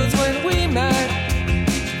windows when we met.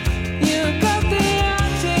 You got the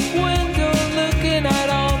attic window looking out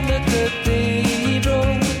on the cathedral.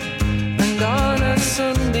 And on a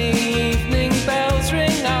Sunday evening, bells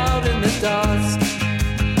ring out in the dust.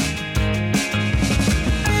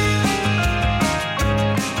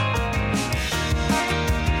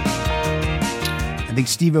 I think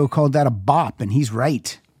Steve-O called that a bop, and he's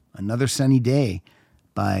right. Another Sunny Day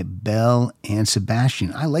by Belle and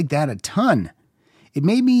Sebastian. I like that a ton. It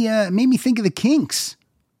made me think of the Kinks.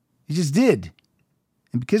 It just did.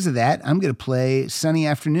 And because of that, I'm going to play Sunny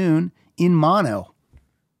Afternoon in mono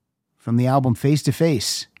from the album Face to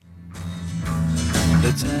Face.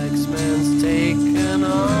 The taxman's taken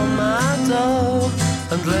all my dough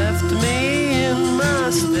and left me in my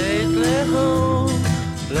stately home,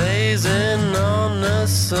 blazing on a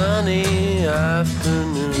sunny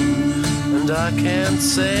afternoon. And I can't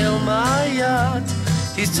sail my yacht,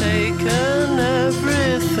 he's taken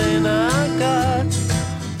everything I got.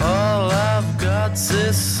 All I've got's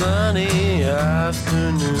this sunny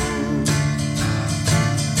afternoon.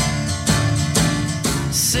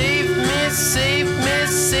 Save me, save me,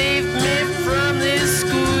 save me from this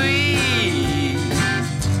squeeze.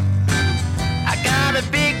 I got a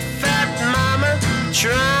big fat mama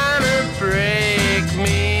trying to break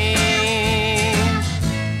me,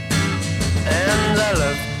 and I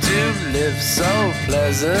love to live so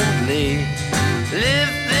pleasantly. Live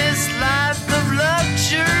this life of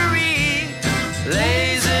luxury,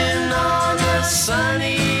 blazing on a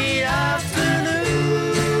sunny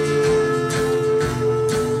afternoon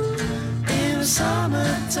in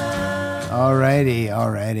summertime. Alrighty.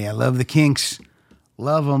 I love the Kinks.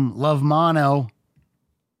 Love them. Love mono.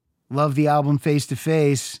 Love the album Face to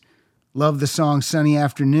Face. Love the song Sunny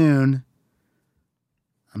Afternoon.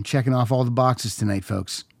 I'm checking off all the boxes tonight,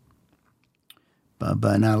 folks.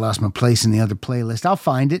 But now I lost my place in the other playlist. I'll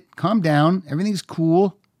find it. Calm down. Everything's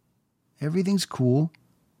cool. Everything's cool.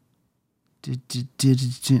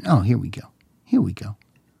 Oh, here we go.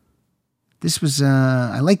 This was,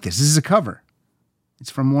 I like this. This is a cover. It's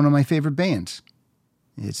from one of my favorite bands.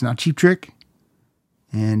 It's not Cheap Trick.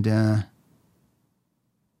 And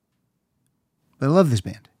But I love this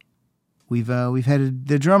band. We've had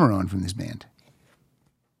the drummer on from this band.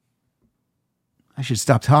 I should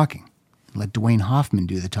stop talking and let Dwayne Hoffman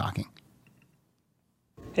do the talking.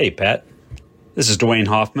 Hey, Pat. This is Dwayne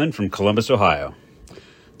Hoffman from Columbus, Ohio.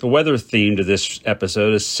 The weather theme to this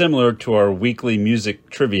episode is similar to our weekly music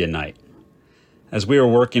trivia night. As we were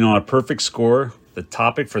working on a perfect score, the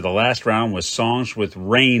topic for the last round was songs with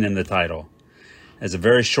rain in the title. As a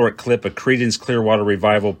very short clip of Creedence Clearwater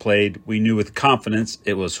Revival played, we knew with confidence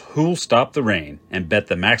it was Who'll Stop the Rain and bet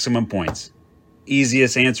the maximum points.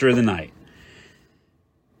 Easiest answer of the night.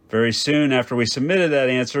 Very soon after we submitted that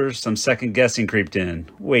answer, some second guessing creeped in.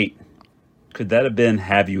 Wait, could that have been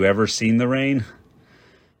Have You Ever Seen the Rain?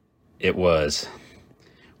 It was.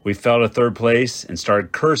 We fell to third place and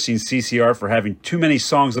started cursing CCR for having too many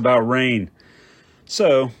songs about rain.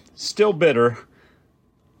 So, still bitter,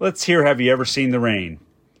 let's hear Have You Ever Seen the Rain?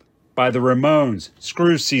 By the Ramones.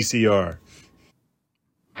 Screw CCR.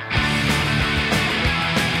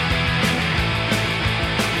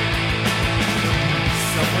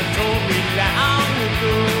 Someone told me long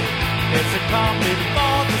ago there's a calm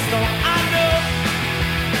before the storm. I know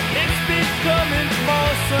it's been coming for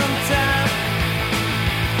some time.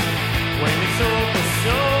 When it's over,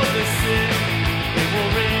 so they say it will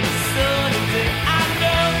rain a sunny day. I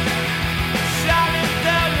know, shining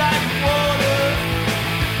down like water.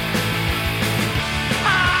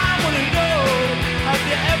 I wanna know, have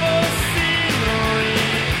you ever seen the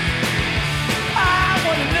rain? I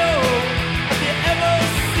wanna know, have you ever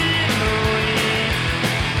seen the rain?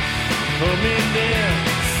 Coming down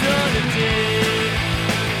sunny day.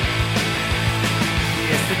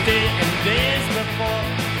 Yesterday and days before,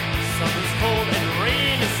 summer's cold and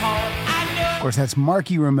rain is hard. I know. Of course, that's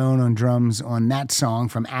Marky Ramone on drums on that song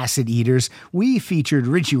from Acid Eaters. We featured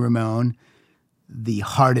Richie Ramone, the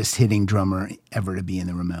hardest hitting drummer ever to be in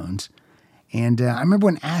the Ramones. And I remember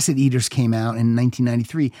when Acid Eaters came out in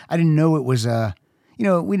 1993, I didn't know it was, we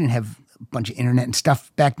didn't have a bunch of internet and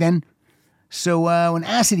stuff back then. So when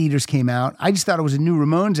Acid Eaters came out, I just thought it was a new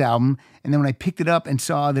Ramones album. And then when I picked it up and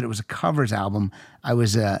saw that it was a covers album, I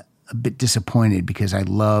was a bit disappointed because I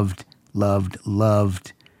loved Mondo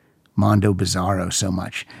Bizarro so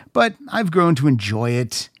much. But I've grown to enjoy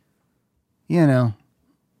it. You know,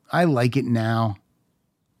 I like it now.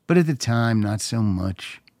 But at the time, not so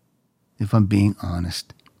much, if I'm being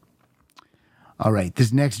honest. All right,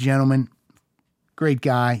 this next gentleman, great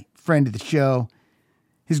guy, friend of the show.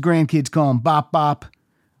 His grandkids call him Bop Bop.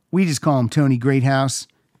 We just call him Tony Greathouse.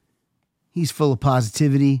 He's full of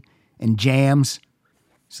positivity and jams.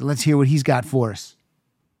 So let's hear what he's got for us.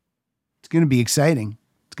 It's going to be exciting.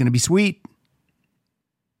 It's going to be sweet.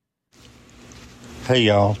 Hey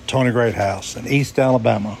y'all, Tony Greathouse in East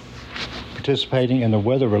Alabama, participating in the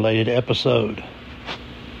weather-related episode.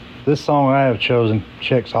 This song I have chosen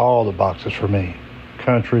checks all the boxes for me.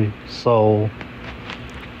 Country, soul,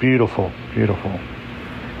 beautiful, beautiful.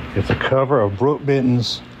 It's a cover of Brooke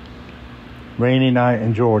Benton's Rainy Night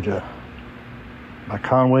in Georgia by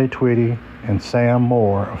Conway Twitty and Sam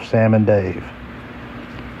Moore of Sam and Dave.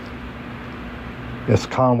 It's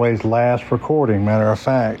Conway's last recording, matter of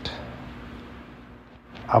fact.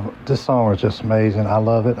 This song is just amazing. I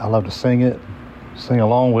love it. I love to sing it, sing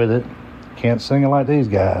along with it. Can't sing it like these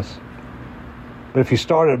guys. But if you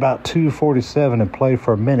start at about 2:47 and play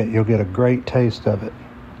for a minute, you'll get a great taste of it.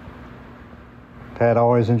 Pat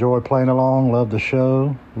always enjoyed playing along, loved the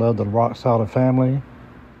show, loved the Rock Solid family.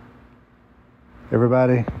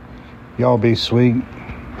 Everybody, y'all be sweet.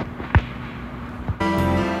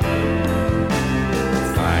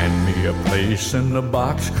 Find me a place in the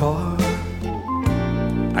boxcar.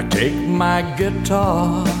 I take my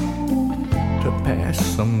guitar to pass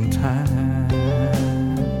some time.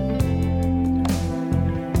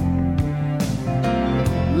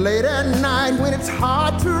 Late at night when it's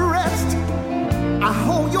hard to rest, I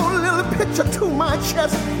hold your little picture to my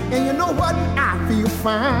chest, and you know what? I feel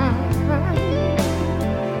fine.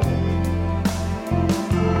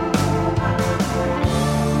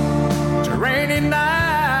 It's a rainy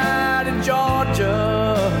night in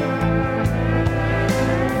Georgia.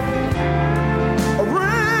 A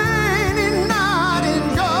rainy night in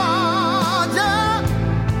Georgia.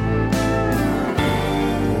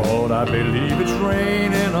 Lord, I believe it's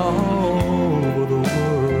raining all over the world.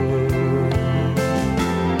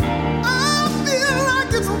 I feel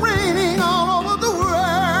like it's raining all over the world.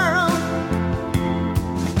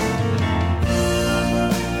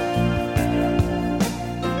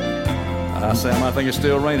 Sam, I think it's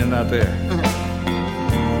still raining out there.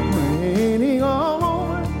 Raining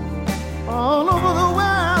all over the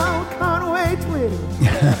world. Conway Twitty.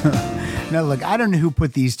 Now, look, I don't know who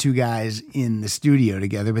put these two guys in the studio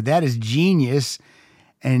together, but that is genius.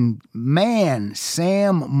 And man,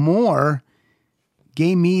 Sam Moore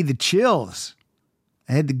gave me the chills.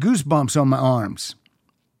 I had the goosebumps on my arms.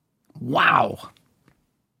 Wow.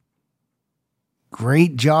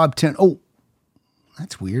 Great job, Oh,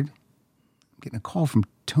 that's weird. I'm getting a call from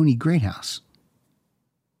Tony Greathouse.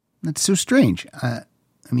 That's so strange.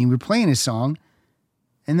 We're playing his song,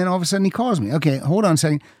 and then all of a sudden he calls me. Okay, hold on a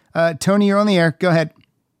second. Tony, you're on the air. Go ahead.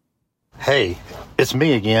 Hey, it's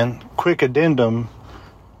me again. Quick addendum.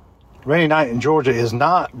 Rainy Night in Georgia is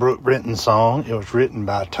not Brooke Brenton's song. It was written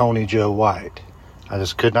by Tony Joe White. I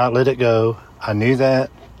just could not let it go. I knew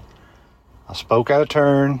that. I spoke out of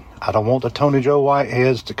turn. I don't want the Tony Joe White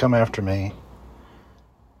heads to come after me.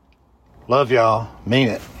 Love y'all. Mean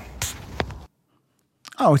it.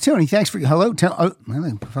 Oh, Tony, thanks for... Hello? Well,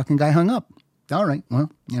 the fucking guy hung up. All right.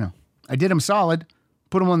 Well, I did him solid,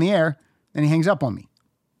 put him on the air, and he hangs up on me.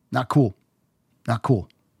 Not cool. Not cool.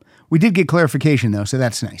 We did get clarification, though, so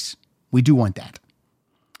that's nice. We do want that.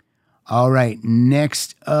 All right.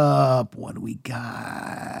 Next up, what do we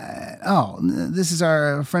got? Oh, this is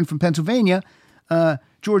our friend from Pennsylvania,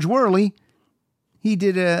 George Worley. He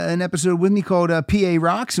did an episode with me called PA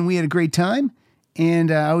Rocks, and we had a great time.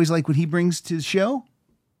 And I always like what he brings to the show.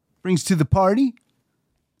 Brings to the party.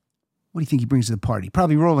 What do you think he brings to the party?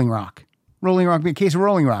 Probably Rolling Rock. Rolling Rock, a case of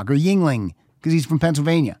Rolling Rock, or Yingling, because he's from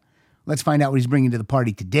Pennsylvania. Let's find out what he's bringing to the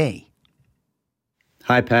party today.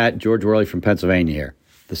 Hi, Pat. George Worley from Pennsylvania here.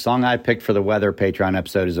 The song I picked for the Weather Patreon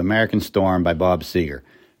episode is American Storm by Bob Seger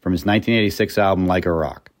from his 1986 album Like a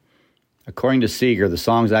Rock. According to Seger, the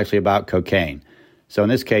song is actually about cocaine. So in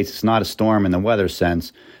this case, it's not a storm in the weather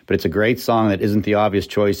sense, but it's a great song that isn't the obvious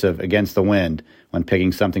choice of Against the Wind when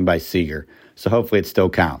picking something by Seger. So hopefully it still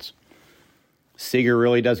counts. Seger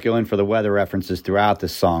really does go in for the weather references throughout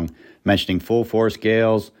this song, mentioning full force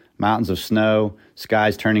gales, mountains of snow,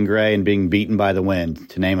 skies turning gray, and being beaten by the wind,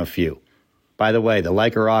 to name a few. By the way, the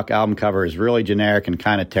Like a Rock album cover is really generic and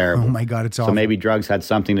kind of terrible. Oh my God, it's awful. So maybe drugs had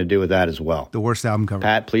something to do with that as well. The worst album cover.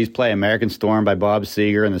 Pat, please play American Storm by Bob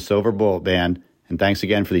Seger and the Silver Bullet Band, and thanks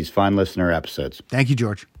again for these fun listener episodes. Thank you,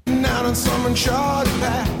 George. Out on some charge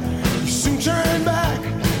back, you soon turn back.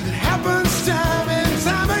 It happens time and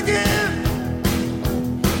time again.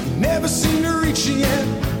 Never seem to reach the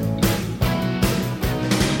end.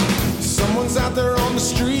 Someone's out there on the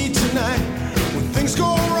street tonight. When things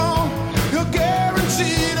go wrong, he'll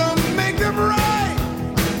guarantee to make them right.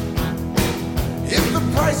 If the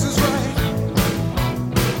price is right.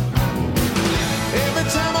 Every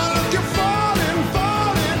time I look, you're falling,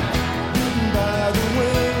 falling by the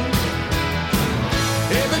wind.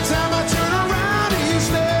 Every time I turn around, he's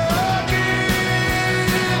there again.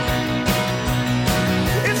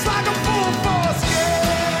 It's like a full force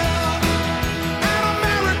gale, an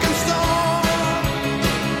American storm.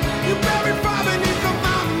 You bury fire beneath the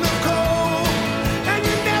mountain of cold, and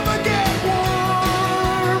you never get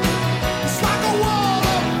warm. It's like a wall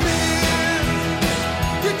of mist.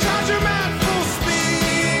 You charge him at full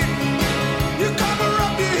speed. You cover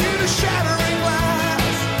up, you hear the shattering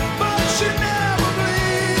glass, but you never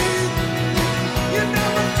bleed. You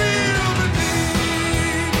never feel the need.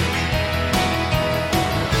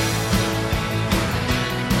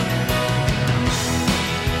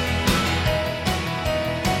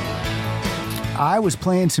 I was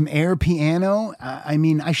playing some air piano.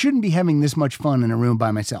 I shouldn't be having this much fun in a room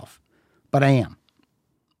by myself, but I am.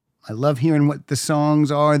 I love hearing what the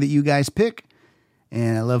songs are that you guys pick,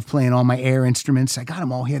 and I love playing all my air instruments. I got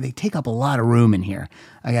them all here. They take up a lot of room in here.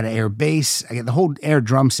 I got an air bass. I got the whole air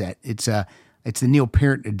drum set. It's the Neil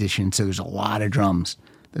Peart edition, so there's a lot of drums.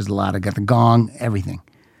 I got the gong, everything.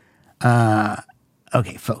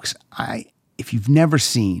 Okay, folks, if you've never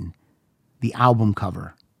seen the album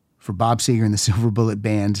cover for Bob Seger and the Silver Bullet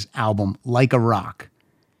Band's album, Like a Rock,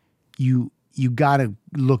 you got to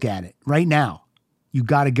look at it right now. You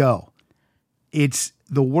got to go. It's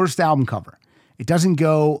the worst album cover. It doesn't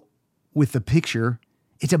go with the picture.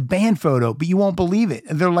 It's a band photo, but you won't believe it.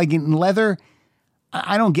 They're like in leather.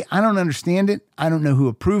 I don't understand it. I don't know who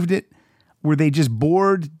approved it. Were they just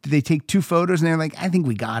bored? Did they take two photos and they're like, I think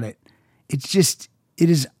we got it. It's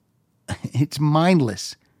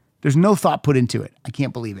mindless. There's no thought put into it. I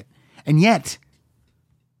can't believe it. And yet,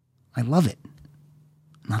 I love it.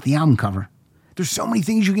 Not the album cover. There's so many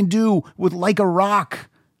things you can do with Like a Rock.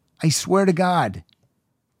 I swear to God,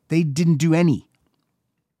 they didn't do any.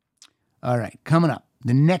 All right, coming up,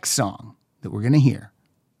 the next song that we're going to hear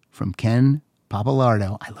from Ken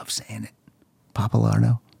Pappalardo. I love saying it.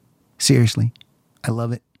 Pappalardo. Seriously, I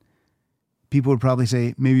love it. People would probably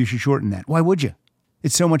say, maybe you should shorten that. Why would you?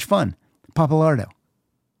 It's so much fun. Pappalardo.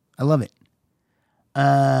 I love it.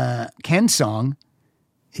 Ken's song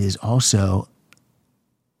is also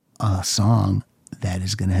a song that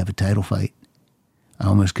is going to have a title fight. I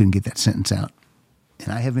almost couldn't get that sentence out.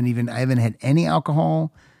 And I haven't had any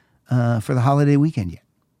alcohol for the holiday weekend yet.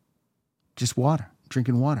 Just water,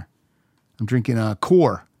 drinking water. I'm drinking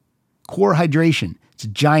Core Hydration. It's a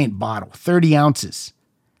giant bottle, 30 ounces.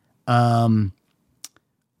 Last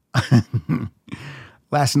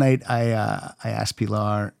night I asked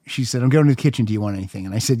Pilar, she said, I'm going to the kitchen. Do you want anything?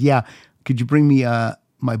 And I said, yeah, could you bring me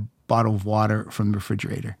my bottle of water from the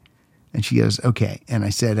refrigerator? And she goes, okay. And I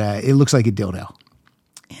said, it looks like a dildo.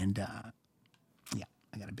 And yeah,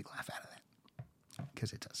 I got a big laugh out of that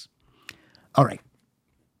because it does. All right.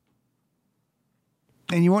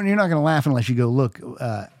 And you're not going to laugh unless you go look,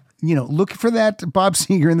 look for that Bob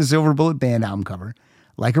Seger and the Silver Bullet Band album cover,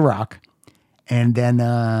 Like a Rock, and then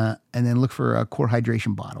look for a Core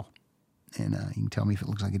Hydration bottle, and you can tell me if it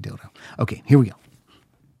looks like a dildo. Okay, here we go.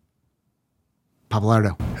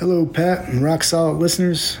 Pappalardo. Hello, Pat and Rock Solid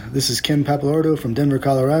listeners. This is Ken Pappalardo from Denver,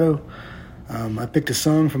 Colorado. I picked a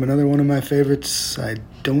song from another one of my favorites. I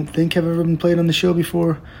don't think have ever been played on the show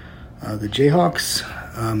before. The Jayhawks.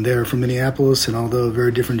 They're from Minneapolis, and although a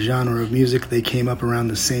very different genre of music, they came up around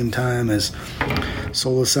the same time as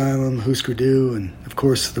Soul Asylum, Husker Du, and of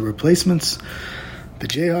course The Replacements. The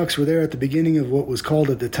Jayhawks were there at the beginning of what was called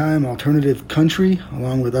at the time alternative country,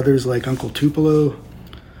 along with others like Uncle Tupelo,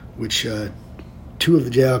 which two of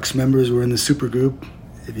the Jayhawks members were in the supergroup,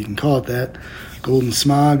 if you can call it that, Golden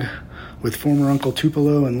Smog, with former Uncle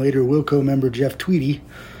Tupelo and later Wilco member Jeff Tweedy.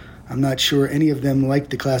 I'm not sure any of them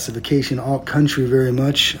liked the classification alt country very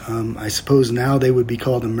much. I suppose now they would be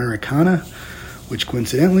called Americana, which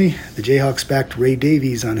coincidentally, the Jayhawks backed Ray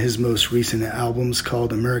Davies on his most recent albums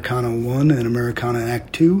called Americana 1 and Americana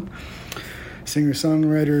Act 2.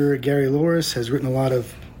 Singer-songwriter Gary Loris has written a lot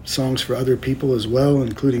of songs for other people as well,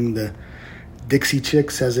 including the Dixie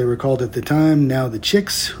Chicks, as they were called at the time, now the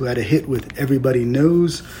Chicks, who had a hit with Everybody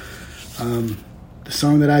Knows. The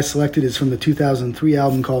song that I selected is from the 2003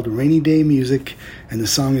 album called Rainy Day Music, and the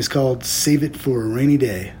song is called Save It for a Rainy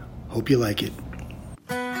Day. Hope you like it.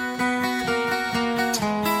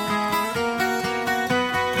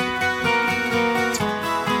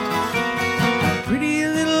 Pretty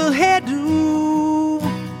little hairdo,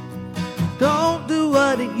 don't do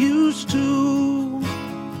what it used to.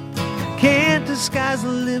 Can't disguise the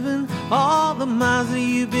living, all the miles that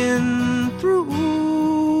you've been through.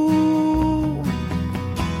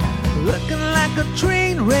 Looking like a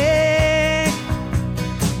train wreck,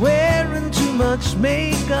 wearing too much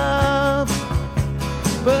makeup,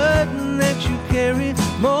 burden that you carry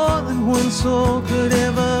more than one soul could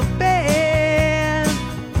ever bear.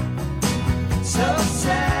 So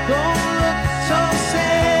sad, don't look so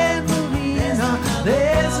sad, Marina.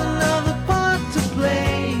 There's another part to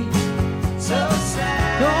play. So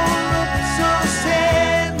sad, don't look so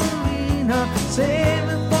sad, Marina. Save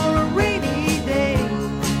it for a rainy day.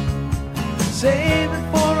 Save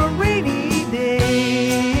it for a rainy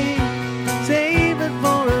day. Save it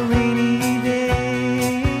for a rainy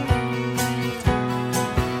day.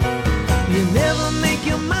 You never make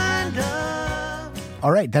your mind up.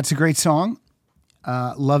 All right, that's a great song.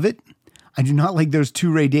 Love it. I do not like those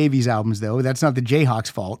two Ray Davies albums, though. That's not the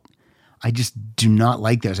Jayhawks' fault. I just do not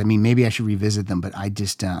like those. I mean, maybe I should revisit them, but I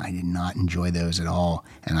just I did not enjoy those at all.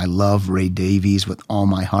 And I love Ray Davies with all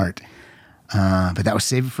my heart. But that was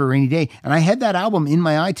Save It for a Rainy Day. And I had that album in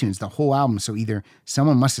my iTunes, the whole album. So either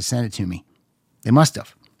someone must have sent it to me. They must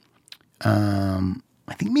have.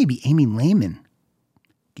 I think maybe Amy Lehman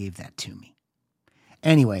gave that to me.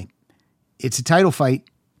 Anyway, it's a title fight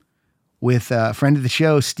with a friend of the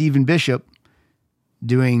show, Stephen Bishop,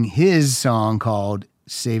 doing his song called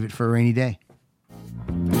Save It for a Rainy Day.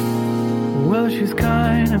 Well, she's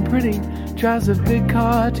kind and pretty, drives a big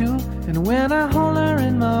car too, and when I hold her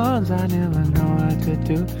in my arms, I never know what to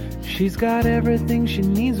do. She's got everything she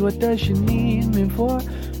needs, what does she need me for?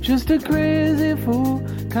 Just a crazy fool,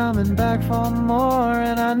 coming back for more,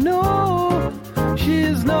 and I know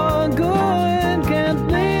she's no good, can't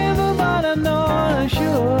blame her, but I know I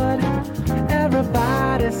should.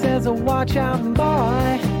 Everybody says, oh, watch out,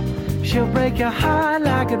 boy, she'll break your heart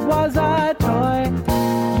like it was a toy.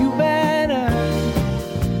 You better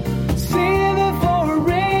save it for a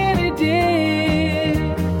rainy day.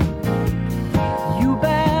 You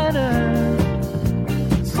better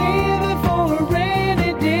save it for a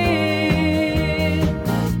rainy day.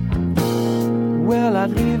 Well,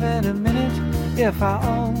 I'd leave in a minute if I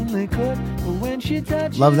only could, but when she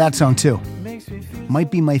touches, Love that song too.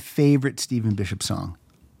 Might be my favorite Stephen Bishop song.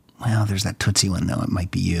 Well, there's that Tootsie one though. It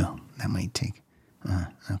might be you. That might take.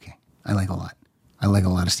 Okay. I like a lot. I like a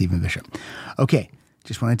lot of Stephen Bishop. Okay.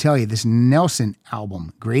 Just want to tell you, this Nelson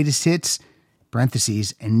album, Greatest Hits,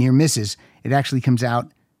 parentheses, and Near Misses, it actually comes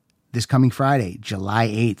out this coming Friday, July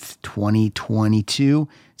 8th, 2022.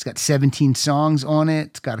 It's got 17 songs on it.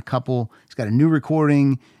 It's got a new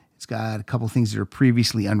recording. It's got a couple things that are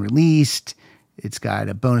previously unreleased. It's got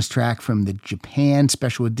a bonus track from the Japan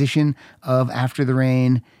special edition of After the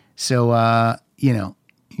Rain. So, you're going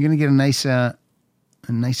to get a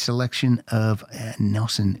nice selection of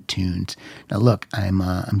Nelson tunes. Now, look,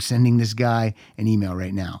 I'm sending this guy an email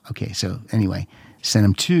right now. Okay, so anyway, send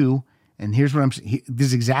him two, and here's what this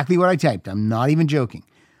is exactly what I typed. I'm not even joking.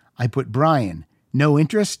 I put Brian, no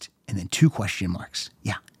interest, and then 2 question marks.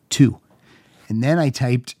 Yeah, 2. And then I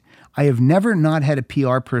typed, I have never not had a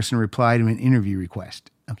PR person reply to an interview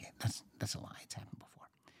request. Okay, that's a lie. It's happened before.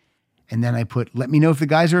 And then I put, let me know if the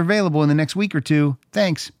guys are available in the next week or 2.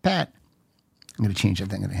 Thanks, Pat. I'm going to change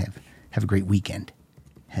that. I'm going to have a great weekend.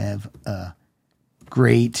 Have a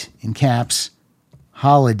great, in caps,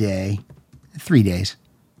 holiday, 3 days,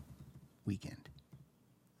 weekend.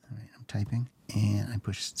 All right, I'm typing, and I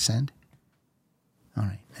push send. All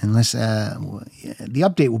right, unless the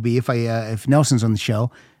update will be if Nelson's on the show,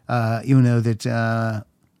 you'll know that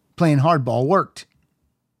playing hardball worked.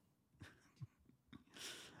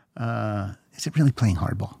 Is it really playing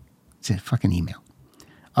hardball? It's a fucking email.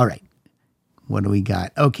 All right. What do we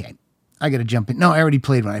got? Okay. I got to jump in. No, I already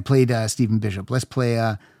played one. I played Stephen Bishop. Let's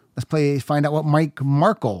find out what Mike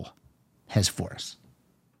Markle has for us.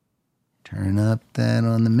 Turn up that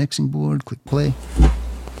on the mixing board. Click play.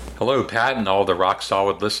 Hello, Pat, and all the Rock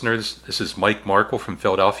Solid listeners. This is Mike Markle from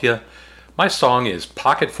Philadelphia. My song is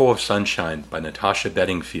Pocket Full of Sunshine by Natasha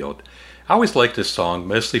Bedingfield. I always like this song,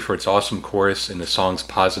 mostly for its awesome chorus and the song's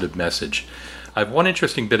positive message. I have one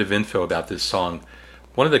interesting bit of info about this song.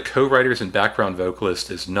 One of the co-writers and background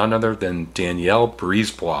vocalists is none other than Danielle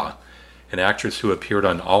Brisebois, an actress who appeared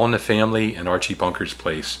on All in the Family and Archie Bunker's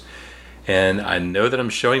Place. And I know that I'm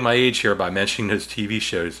showing my age here by mentioning those TV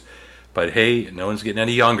shows, but hey, no one's getting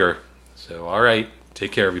any younger. So, all right,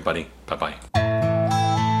 take care, everybody. Bye-bye.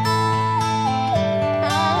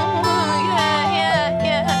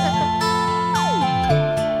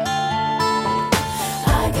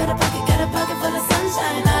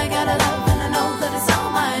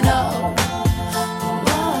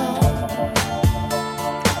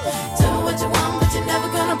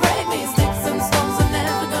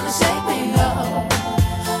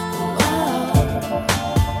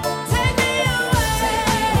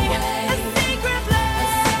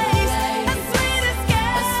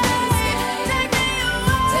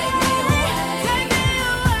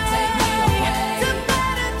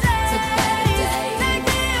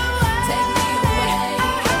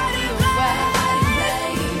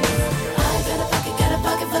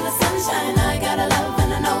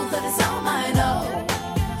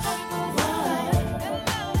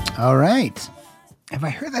 All right.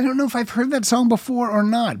 I don't know if I've heard that song before or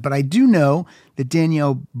not, but I do know that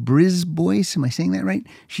Danielle Brisebois, am I saying that right?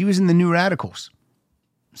 She was in the New Radicals.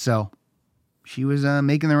 So she was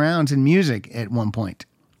making the rounds in music at one point.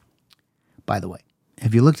 By the way,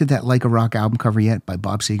 have you looked at that Like a Rock album cover yet by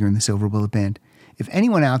Bob Seger and the Silver Bullet Band? If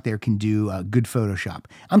anyone out there can do good Photoshop,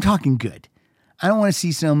 I'm talking good. I don't want to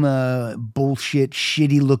see some bullshit,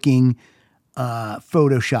 shitty looking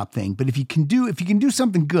Photoshop thing. But if you can do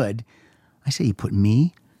something good, I say you put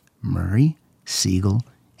me, Murray, Siegel,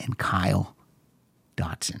 and Kyle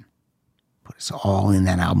Dotson. Put us all in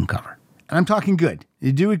that album cover. And I'm talking good.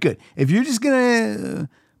 You do it good. If you're just going to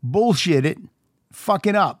bullshit it, fuck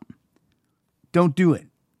it up, don't do it.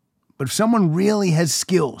 But if someone really has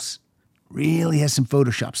skills, really has some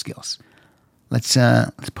Photoshop skills, let's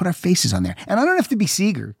put our faces on there. And I don't have to be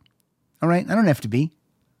Seeger. All right? I don't have to be.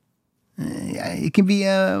 It can be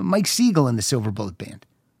Mike Siegel in the Silver Bullet Band.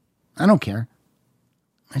 I don't care.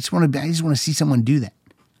 I just want to see someone do that.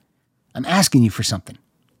 I'm asking you for something.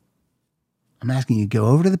 I'm asking you to go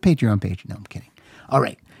over to the Patreon page. No, I'm kidding. All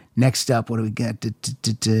right. Next up, what do we got?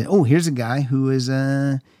 Oh, here's a guy who is,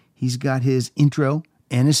 he's got his intro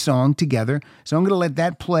and his song together. So I'm going to let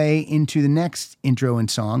that play into the next intro and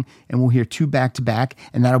song, and we'll hear 2 back to back,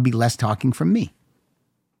 and that'll be less talking from me.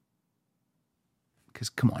 Because,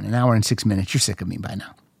 come on, 1 hour and 6 minutes. You're sick of me by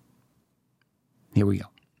now. Here we go.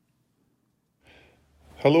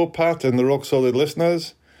 Hello, Pat and the Rock Solid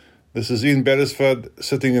listeners. This is Ian Beresford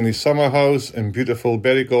sitting in his summer house in beautiful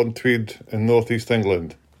Berwick-on-Tweed in northeast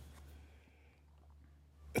England.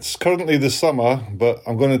 It's currently the summer, but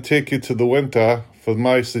I'm going to take you to the winter for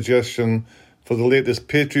my suggestion for the latest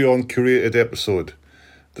Patreon curated episode.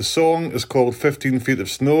 The song is called 15 Feet of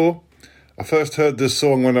Snow, I first heard this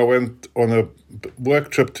song when I went on a work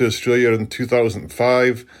trip to Australia in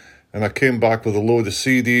 2005, and I came back with a load of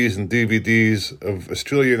CDs and DVDs of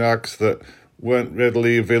Australian acts that weren't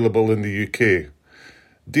readily available in the UK.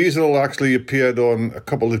 Diesel actually appeared on a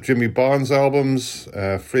couple of Jimmy Barnes albums,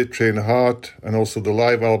 Freight Train Heart, and also the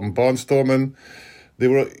live album Barnstormin'. They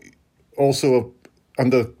were also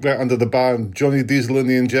under the band Johnny Diesel and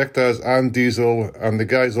the Injectors and Diesel, and the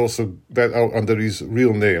guy's also went out under his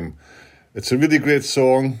real name. It's a really great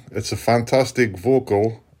song. It's a fantastic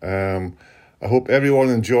vocal. I hope everyone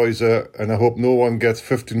enjoys it, and I hope no one gets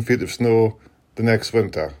 15 feet of snow the next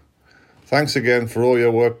winter. Thanks again for all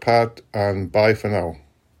your work, Pat, and bye for now.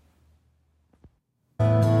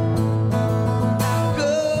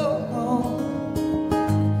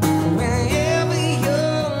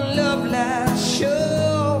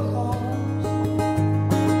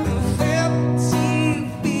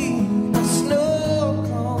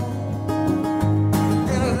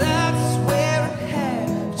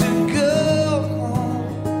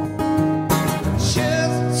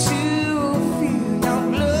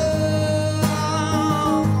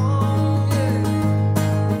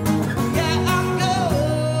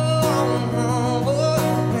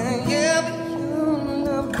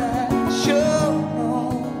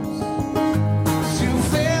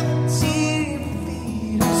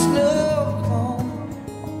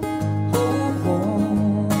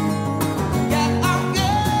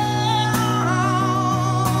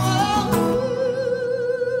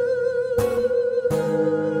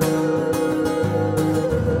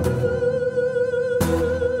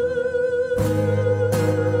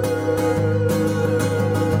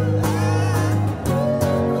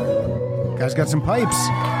 Guy's got some pipes.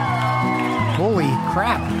 Holy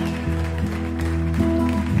crap.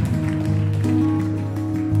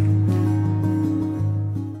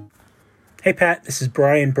 Hey Pat, this is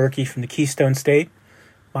Brian Berkey from the Keystone State.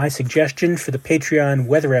 My suggestion for the Patreon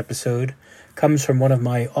weather episode comes from one of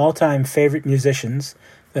my all-time favorite musicians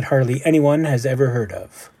that hardly anyone has ever heard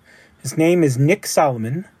of. His name is Nick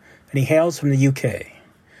Solomon, and he hails from the UK.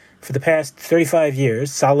 For the past 35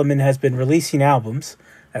 years, Solomon has been releasing albums,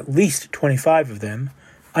 at least 25 of them,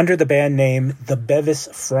 under the band name The Bevis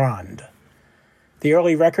Frond. The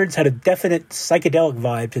early records had a definite psychedelic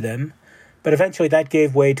vibe to them, but eventually that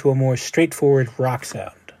gave way to a more straightforward rock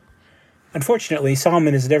sound. Unfortunately,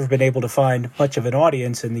 Solomon has never been able to find much of an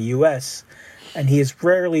audience in the US, and he has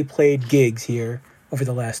rarely played gigs here over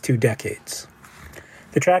the last 2 decades.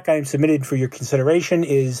 The track I am submitted for your consideration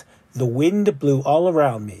is The Wind Blew All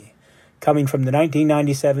Around Me, coming from the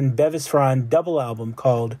 1997 Bevis Frond double album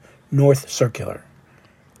called North Circular.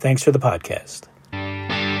 Thanks for the podcast.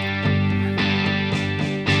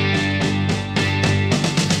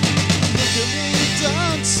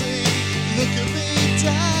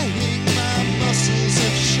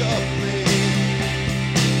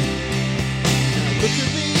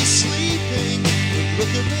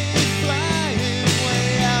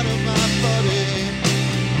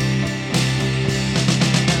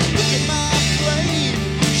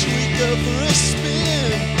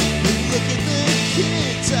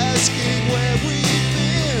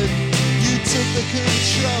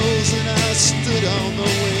 Controls and I stood on the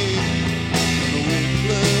wing, and the wind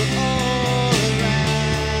blew all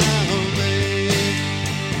around me,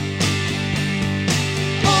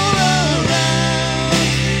 all around,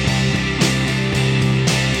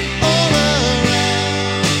 all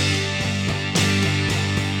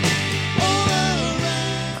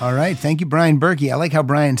around. All right. Thank you, Brian Berkey. I like how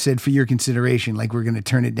Brian said for your consideration, like we're going to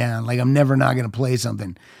turn it down, like I'm never not going to play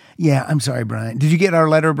something. Yeah, I'm sorry, Brian. Did you get our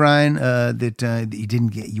letter, Brian, that you didn't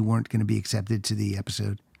get? You weren't going to be accepted to the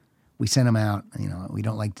episode. We sent them out. You know, we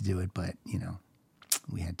don't like to do it, but, you know,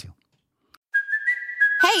 we had to.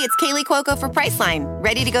 Hey, it's Kaylee Cuoco for Priceline.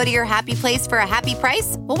 Ready to go to your happy place for a happy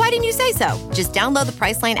price? Well, why didn't you say so? Just download the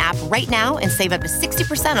Priceline app right now and save up to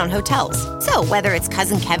 60% on hotels. So whether it's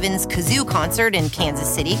Cousin Kevin's Kazoo Concert in Kansas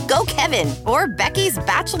City, go Kevin, or Becky's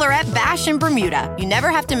Bachelorette Bash in Bermuda, you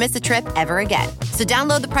never have to miss a trip ever again. So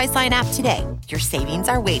download the Priceline app today. Your savings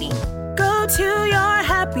are waiting. Go to your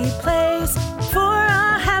happy place for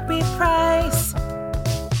a happy price.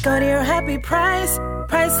 Go to your happy price,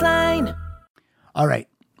 Priceline. All right.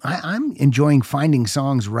 I'm enjoying finding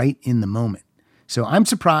songs right in the moment. So I'm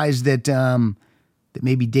surprised that that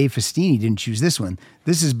maybe Dave Festini didn't choose this one.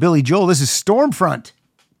 This is Billy Joel. This is Stormfront.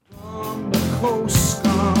 On the Coast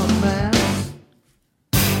Guard man,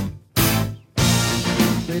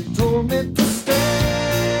 they told me to stay.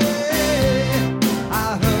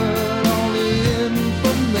 I heard all the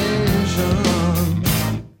information.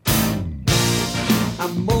 I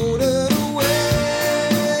motored away.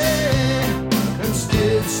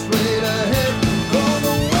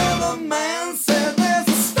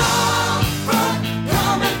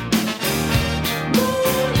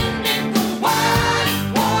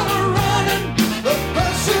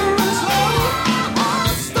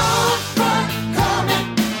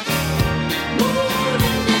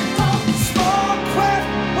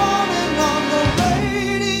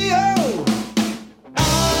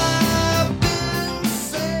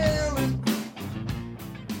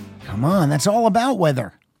 Come on, that's all about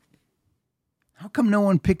weather. How come no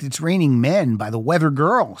one picked It's Raining Men by the Weather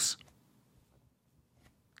Girls?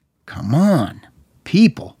 Come on,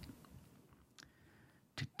 people.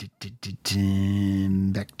 Back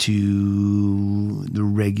to the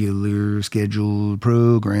regular scheduled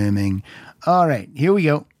programming. All right, here we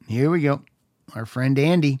go. Our friend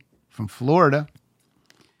Andy from Florida,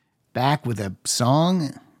 back with a song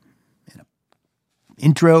and an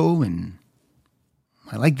intro. And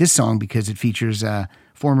I like this song because it features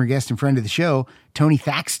former guest and friend of the show, Tony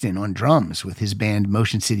Thaxton, on drums with his band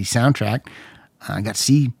Motion City Soundtrack. I got to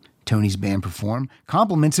see Tony's band perform.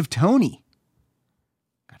 Compliments of Tony.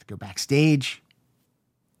 Got to go backstage,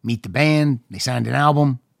 meet the band. They signed an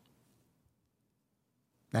album.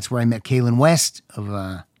 That's where I met Kaylin West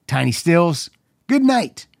of Tiny Stills. Good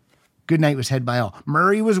Night. Good Night was head by all.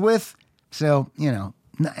 Murray was with. So,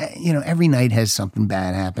 every night has something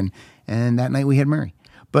bad happen. And that night we had Murray.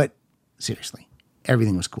 But seriously,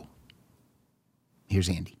 everything was cool. Here's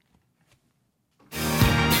Andy.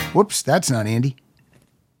 Whoops, that's not Andy.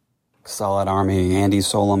 Solid Army, Andy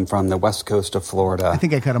Solom from the west coast of Florida. I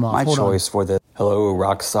think I cut him off. My Hold choice on. for the Hello,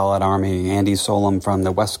 Rock Solid Army, Andy Solom from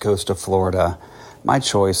the west coast of Florida. My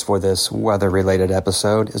choice for this weather-related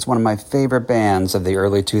episode is one of my favorite bands of the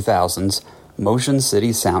early 2000s, Motion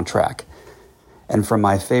City Soundtrack. And from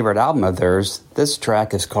my favorite album of theirs, this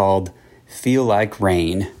track is called Feel Like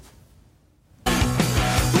Rain.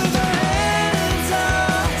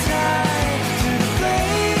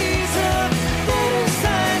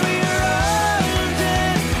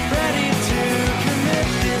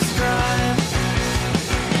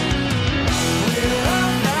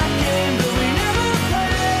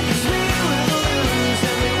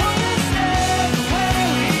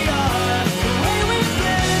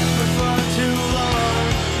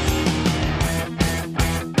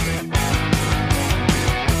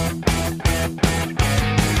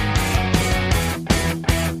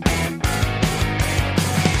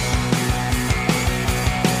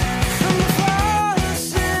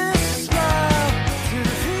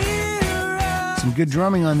 Good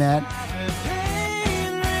drumming on that.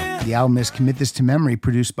 The album is Commit This to Memory,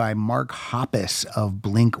 produced by Mark Hoppus of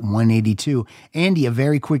Blink 182. Andy, a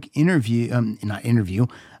very quick a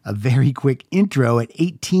very quick intro at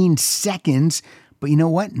 18 seconds. But you know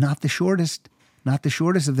what? Not the shortest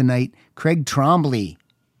of the night. Craig Trombley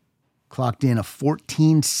clocked in a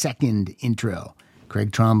 14-second intro.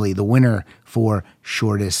 Craig Trombley, the winner for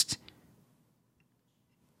shortest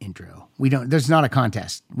intro. There's not a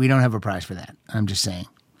contest. We don't have a prize for that. I'm just saying.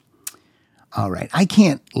 All right. I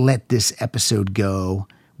can't let this episode go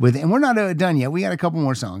and we're not done yet. We got a couple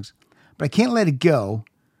more songs, but I can't let it go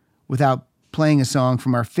without playing a song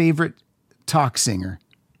from our favorite talk singer,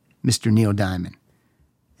 Mr. Neil Diamond.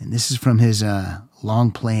 And this is from his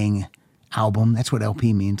long playing album. That's what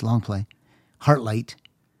LP means, long play. Heartlight.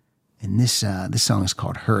 And this song is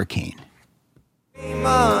called Hurricane.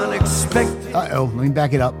 Uh-oh, let me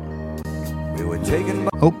back it up. We were taken by,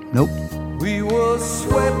 oh, nope. We were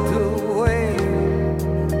swept away.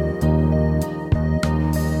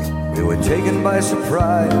 We were taken by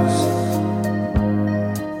surprise.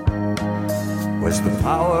 Was the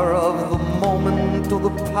power of the moment or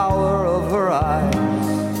the power of her eyes?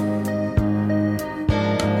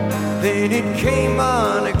 Then it came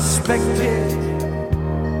unexpected,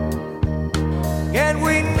 and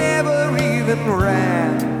we never even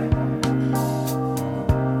ran.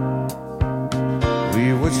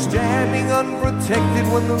 We were standing unprotected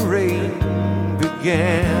when the rain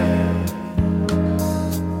began,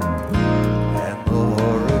 and the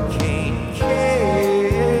hurricane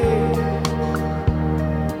came,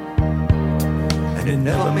 and it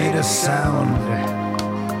never made a sound.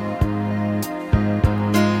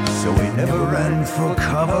 So we never ran for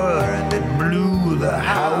cover, and it blew the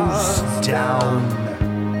house down,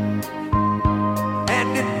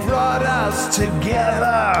 and it brought us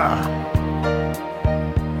together.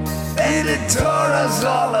 And it tore us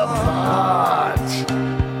all apart.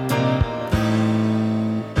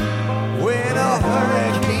 When a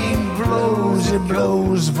hurricane blows, it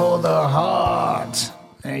blows for the heart.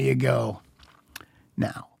 There you go.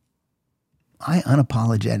 Now, I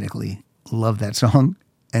unapologetically love that song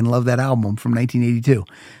and love that album from 1982.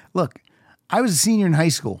 Look, I was a senior in high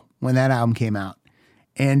school when that album came out.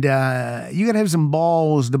 And you got to have some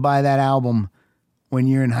balls to buy that album when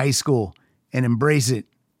you're in high school and embrace it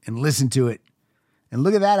and listen to it. And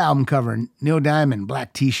look at that album cover. Neil Diamond,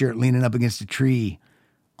 black t-shirt, leaning up against a tree,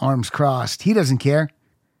 arms crossed. He doesn't care.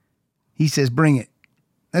 He says, bring it.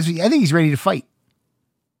 I think he's ready to fight.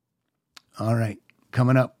 All right,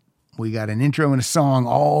 coming up, we got an intro and a song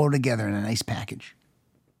all together in a nice package.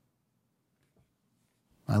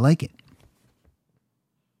 I like it.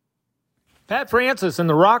 Pat Francis and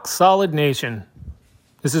the Rock Solid Nation.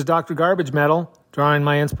 This is Dr. Garbage Metal, drawing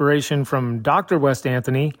my inspiration from Dr. West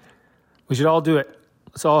Anthony. We should all do it.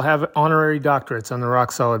 Let's all have honorary doctorates on the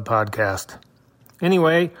Rock Solid podcast.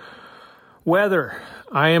 Anyway, Weather.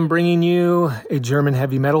 I am bringing you a German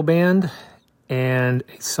heavy metal band and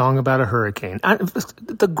a song about a hurricane.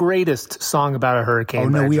 The greatest song about a hurricane. Oh,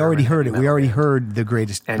 no, we already heard it. We already heard the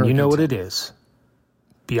greatest. And you know what it is.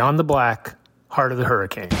 Beyond the Black, Heart of the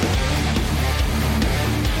Hurricane.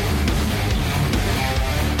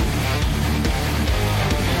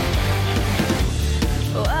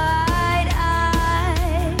 Wide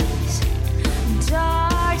eyes,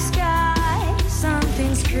 dark sky,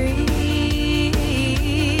 something's screaming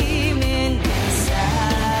inside.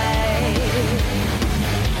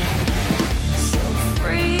 So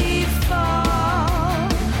free fall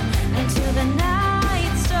until the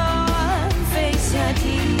night storm face your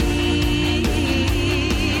demons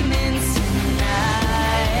tonight.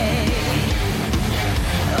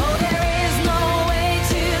 Oh, there is no way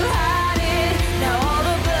to hide it. Now all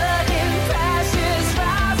the blood and pressure's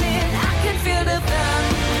rising. I can feel the thunder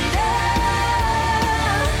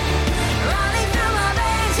running through my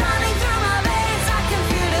veins, running through my veins. I can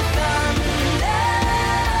feel the thunder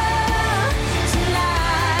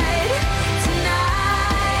tonight,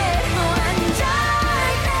 tonight. When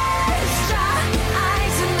darkness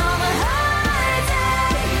strikes and all the hearts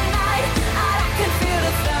ignite, I can feel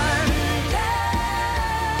the thunder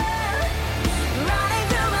running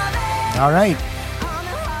through my veins. All right.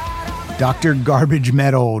 Dr. Garbage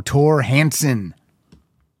Metal, Tor Hansen.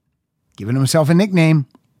 Giving himself a nickname.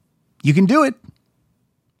 You can do it.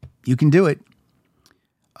 You can do it.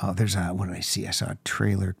 Oh, there's a, what did I see? I saw a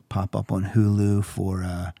trailer pop up on Hulu for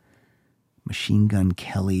Machine Gun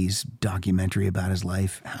Kelly's documentary about his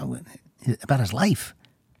life. About his life.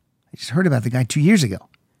 I just heard about the guy 2 years ago.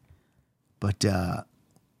 But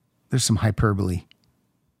there's some hyperbole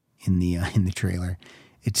in the trailer.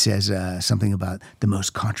 It says something about the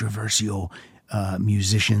most controversial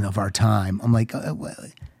musician of our time. I'm like,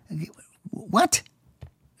 what?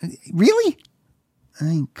 Really? I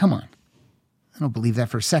mean, come on. I don't believe that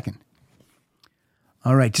for a second.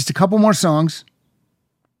 All right, just a couple more songs.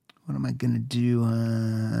 What am I going to do?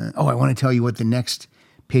 I want to tell you what the next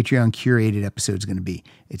Patreon curated episode is going to be.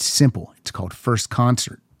 It's simple. It's called First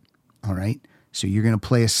Concert. All right? So you're going to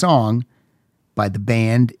play a song by the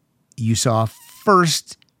band you saw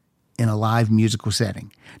first in a live musical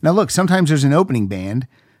setting. Now, look, sometimes there's an opening band.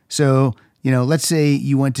 So, let's say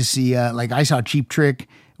you went to see, like I saw Cheap Trick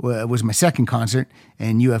was my second concert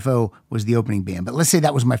and UFO was the opening band. But let's say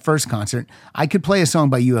that was my first concert. I could play a song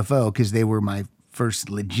by UFO because they were my first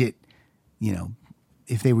legit,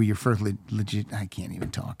 if they were your first legit, I can't even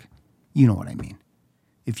talk. You know what I mean.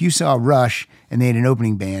 If you saw Rush and they had an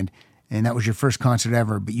opening band and that was your first concert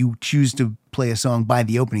ever, but you choose to play a song by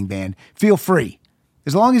the opening band, feel free.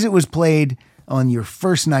 As long as it was played on your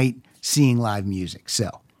first night seeing live music. So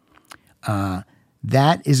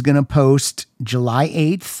that is going to post July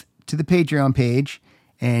 8th to the Patreon page,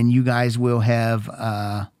 and you guys will have,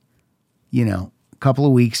 a couple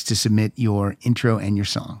of weeks to submit your intro and your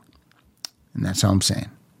song. And that's all I'm saying.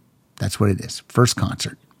 That's what it is. First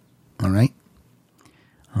concert. All right?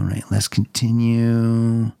 All right, let's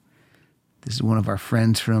continue. This is one of our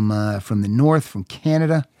friends from the north, from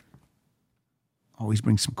Canada. Always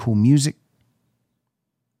brings some cool music.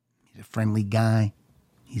 He's a friendly guy.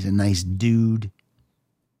 He's a nice dude.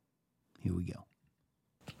 Here we go.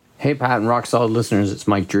 Hey, Pat and Rock Solid listeners, it's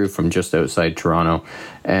Mike Drew from just outside Toronto.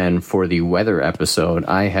 And for the weather episode,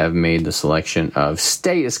 I have made the selection of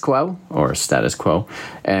Status Quo,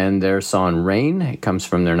 and their song Rain. It comes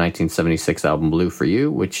from their 1976 album Blue for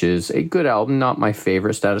You, which is a good album, not my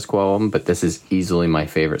favorite Status Quo album, but this is easily my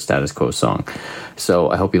favorite Status Quo song.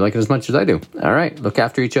 So I hope you like it as much as I do. All right, look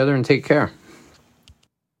after each other and take care.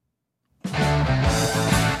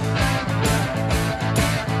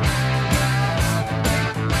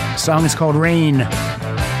 The song is called Rain.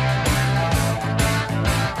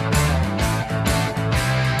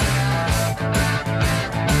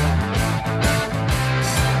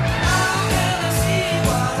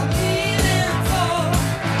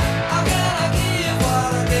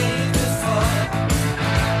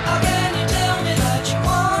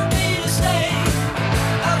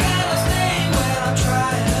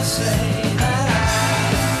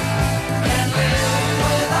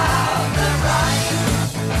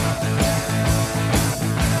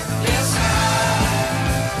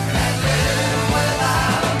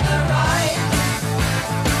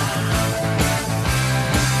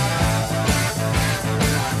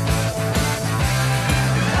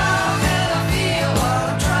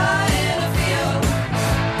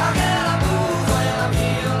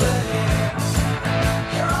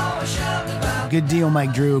 Good deal,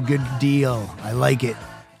 Mike Drew. Good deal. I like it.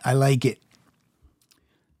 I like it.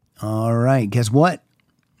 All right. Guess what?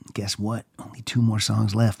 Guess what? Only 2 more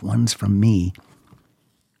songs left. One's from me,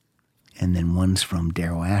 and then one's from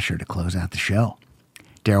Daryl Asher to close out the show.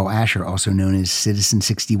 Daryl Asher, also known as Citizen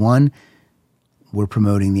 61. We're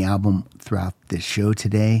promoting the album throughout this show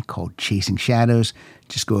today called Chasing Shadows.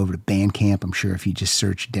 Just go over to Bandcamp. I'm sure if you just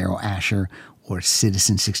search Daryl Asher or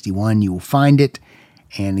Citizen 61, you will find it.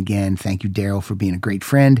 And again, thank you, Daryl, for being a great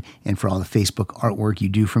friend and for all the Facebook artwork you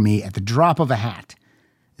do for me at the drop of a hat.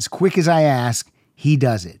 As quick as I ask, he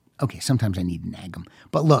does it. Okay, sometimes I need to nag him.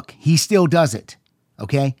 But look, he still does it,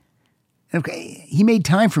 okay? Okay, he made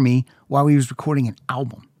time for me while he was recording an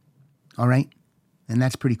album, all right? And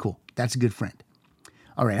that's pretty cool. That's a good friend.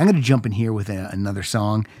 All right, I'm going to jump in here with another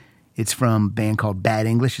song. It's from a band called Bad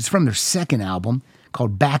English. It's from their second album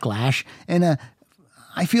called Backlash. And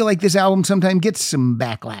I feel like this album sometimes gets some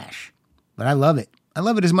backlash, but I love it. I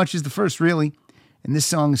love it as much as the first, really. And this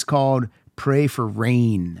song is called Pray for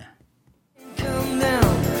Rain.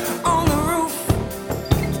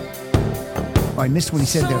 Oh, I missed what he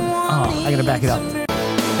said there. Oh, I got to back it up.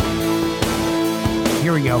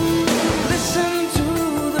 Here we go. Listen to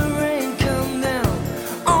the rain come down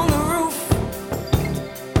on the roof.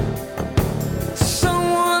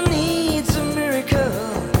 Someone needs a miracle,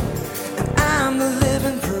 and I'm the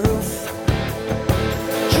living proof.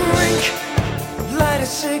 Drink, light a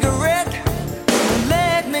cigarette, and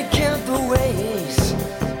let me count the ways.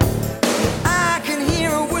 I can hear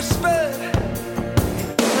a whisper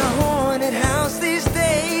in a haunted house these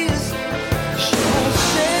days. She won't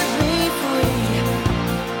set me free.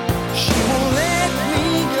 She won't let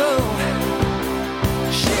me go.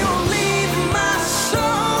 She won't leave my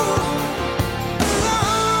soul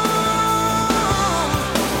alone.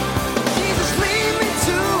 Jesus, lead me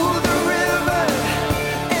to the river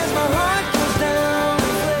as my heart goes down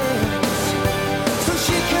in flames. So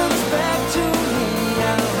she comes back to me.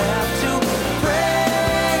 I'll have to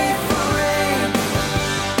pray for rain.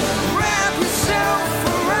 Wrap yourself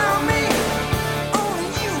around me. Only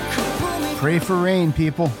you can pull me. Pray for Rain,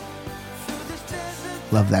 people.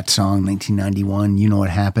 Love that song, 1991. You know what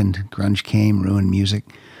happened. Grunge came, ruined music.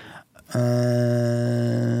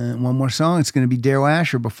 One more song. It's going to be Daryl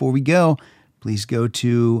Asher. Before we go, please go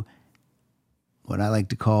to what I like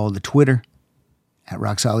to call the Twitter, at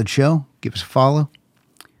Rock Solid Show. Give us a follow.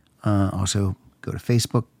 Also, go to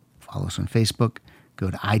Facebook. Follow us on Facebook.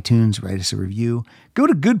 Go to iTunes. Write us a review. Go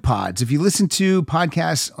to Good Pods. If you listen to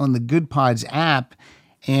podcasts on the Good Pods app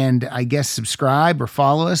and I guess subscribe or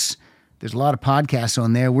follow us, there's a lot of podcasts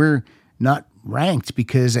on there. We're not ranked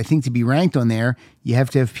because I think to be ranked on there, you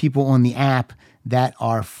have to have people on the app that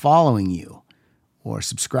are following you or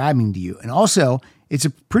subscribing to you. And also, it's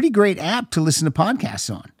a pretty great app to listen to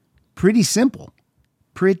podcasts on. Pretty simple.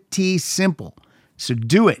 Pretty simple. So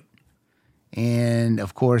do it. And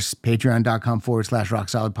of course, patreon.com/Rock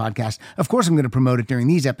Solid Podcast. Of course, I'm going to promote it during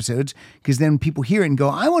these episodes because then people hear it and go,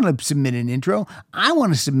 I want to submit an intro. I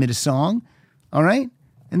want to submit a song. All right.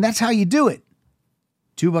 And that's how you do it.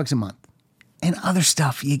 $2 a month. And other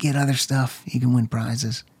stuff. You get other stuff. You can win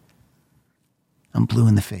prizes. I'm blue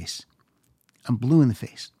in the face. I'm blue in the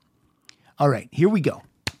face. All right, here we go.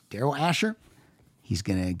 Daryl Asher. He's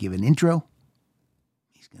going to give an intro.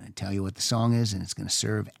 He's going to tell you what the song is, and it's going to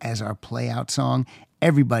serve as our play-out song.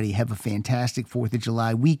 Everybody have a fantastic 4th of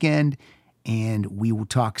July weekend, and we will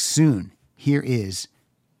talk soon. Here is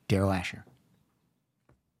Daryl Asher.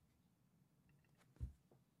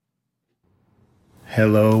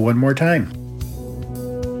 Hello one more time.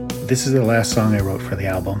 This is the last song I wrote for the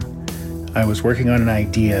album. I was working on an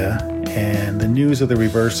idea, and the news of the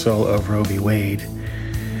reversal of Roe v. Wade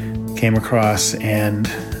came across, and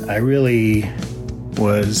I really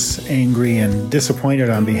was angry and disappointed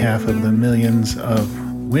on behalf of the millions of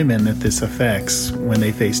women that this affects when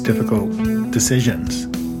they face difficult decisions.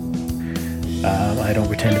 I don't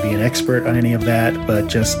pretend to be an expert on any of that, but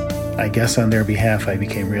just, I guess on their behalf, I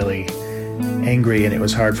became really angry, and it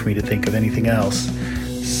was hard for me to think of anything else.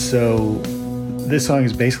 So this song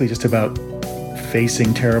is basically just about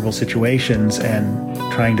facing terrible situations and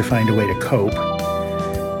trying to find a way to cope.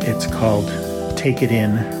 It's called Take It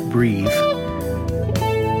In, Breathe.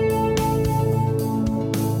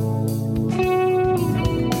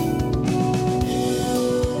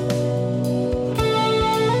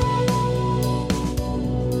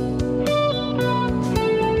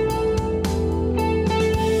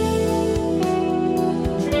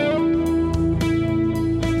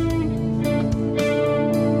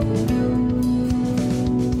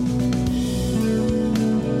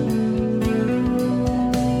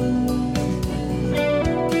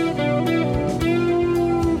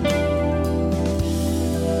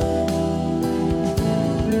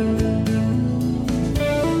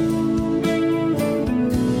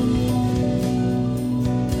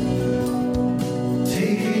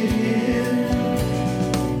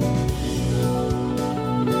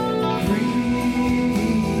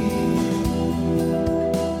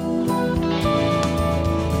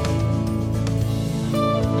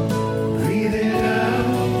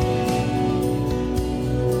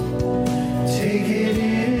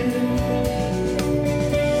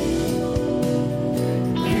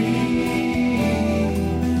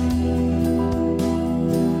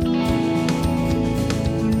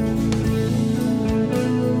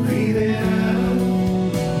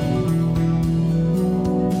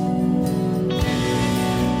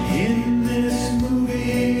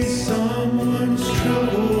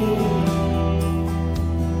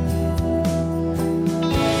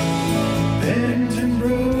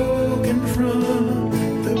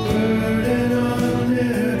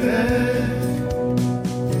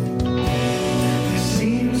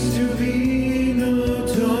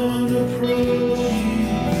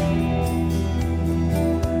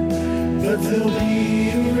 there'll be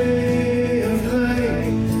a ray of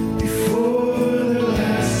light before the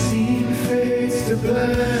last scene fades to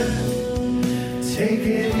black. Take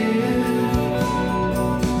it in.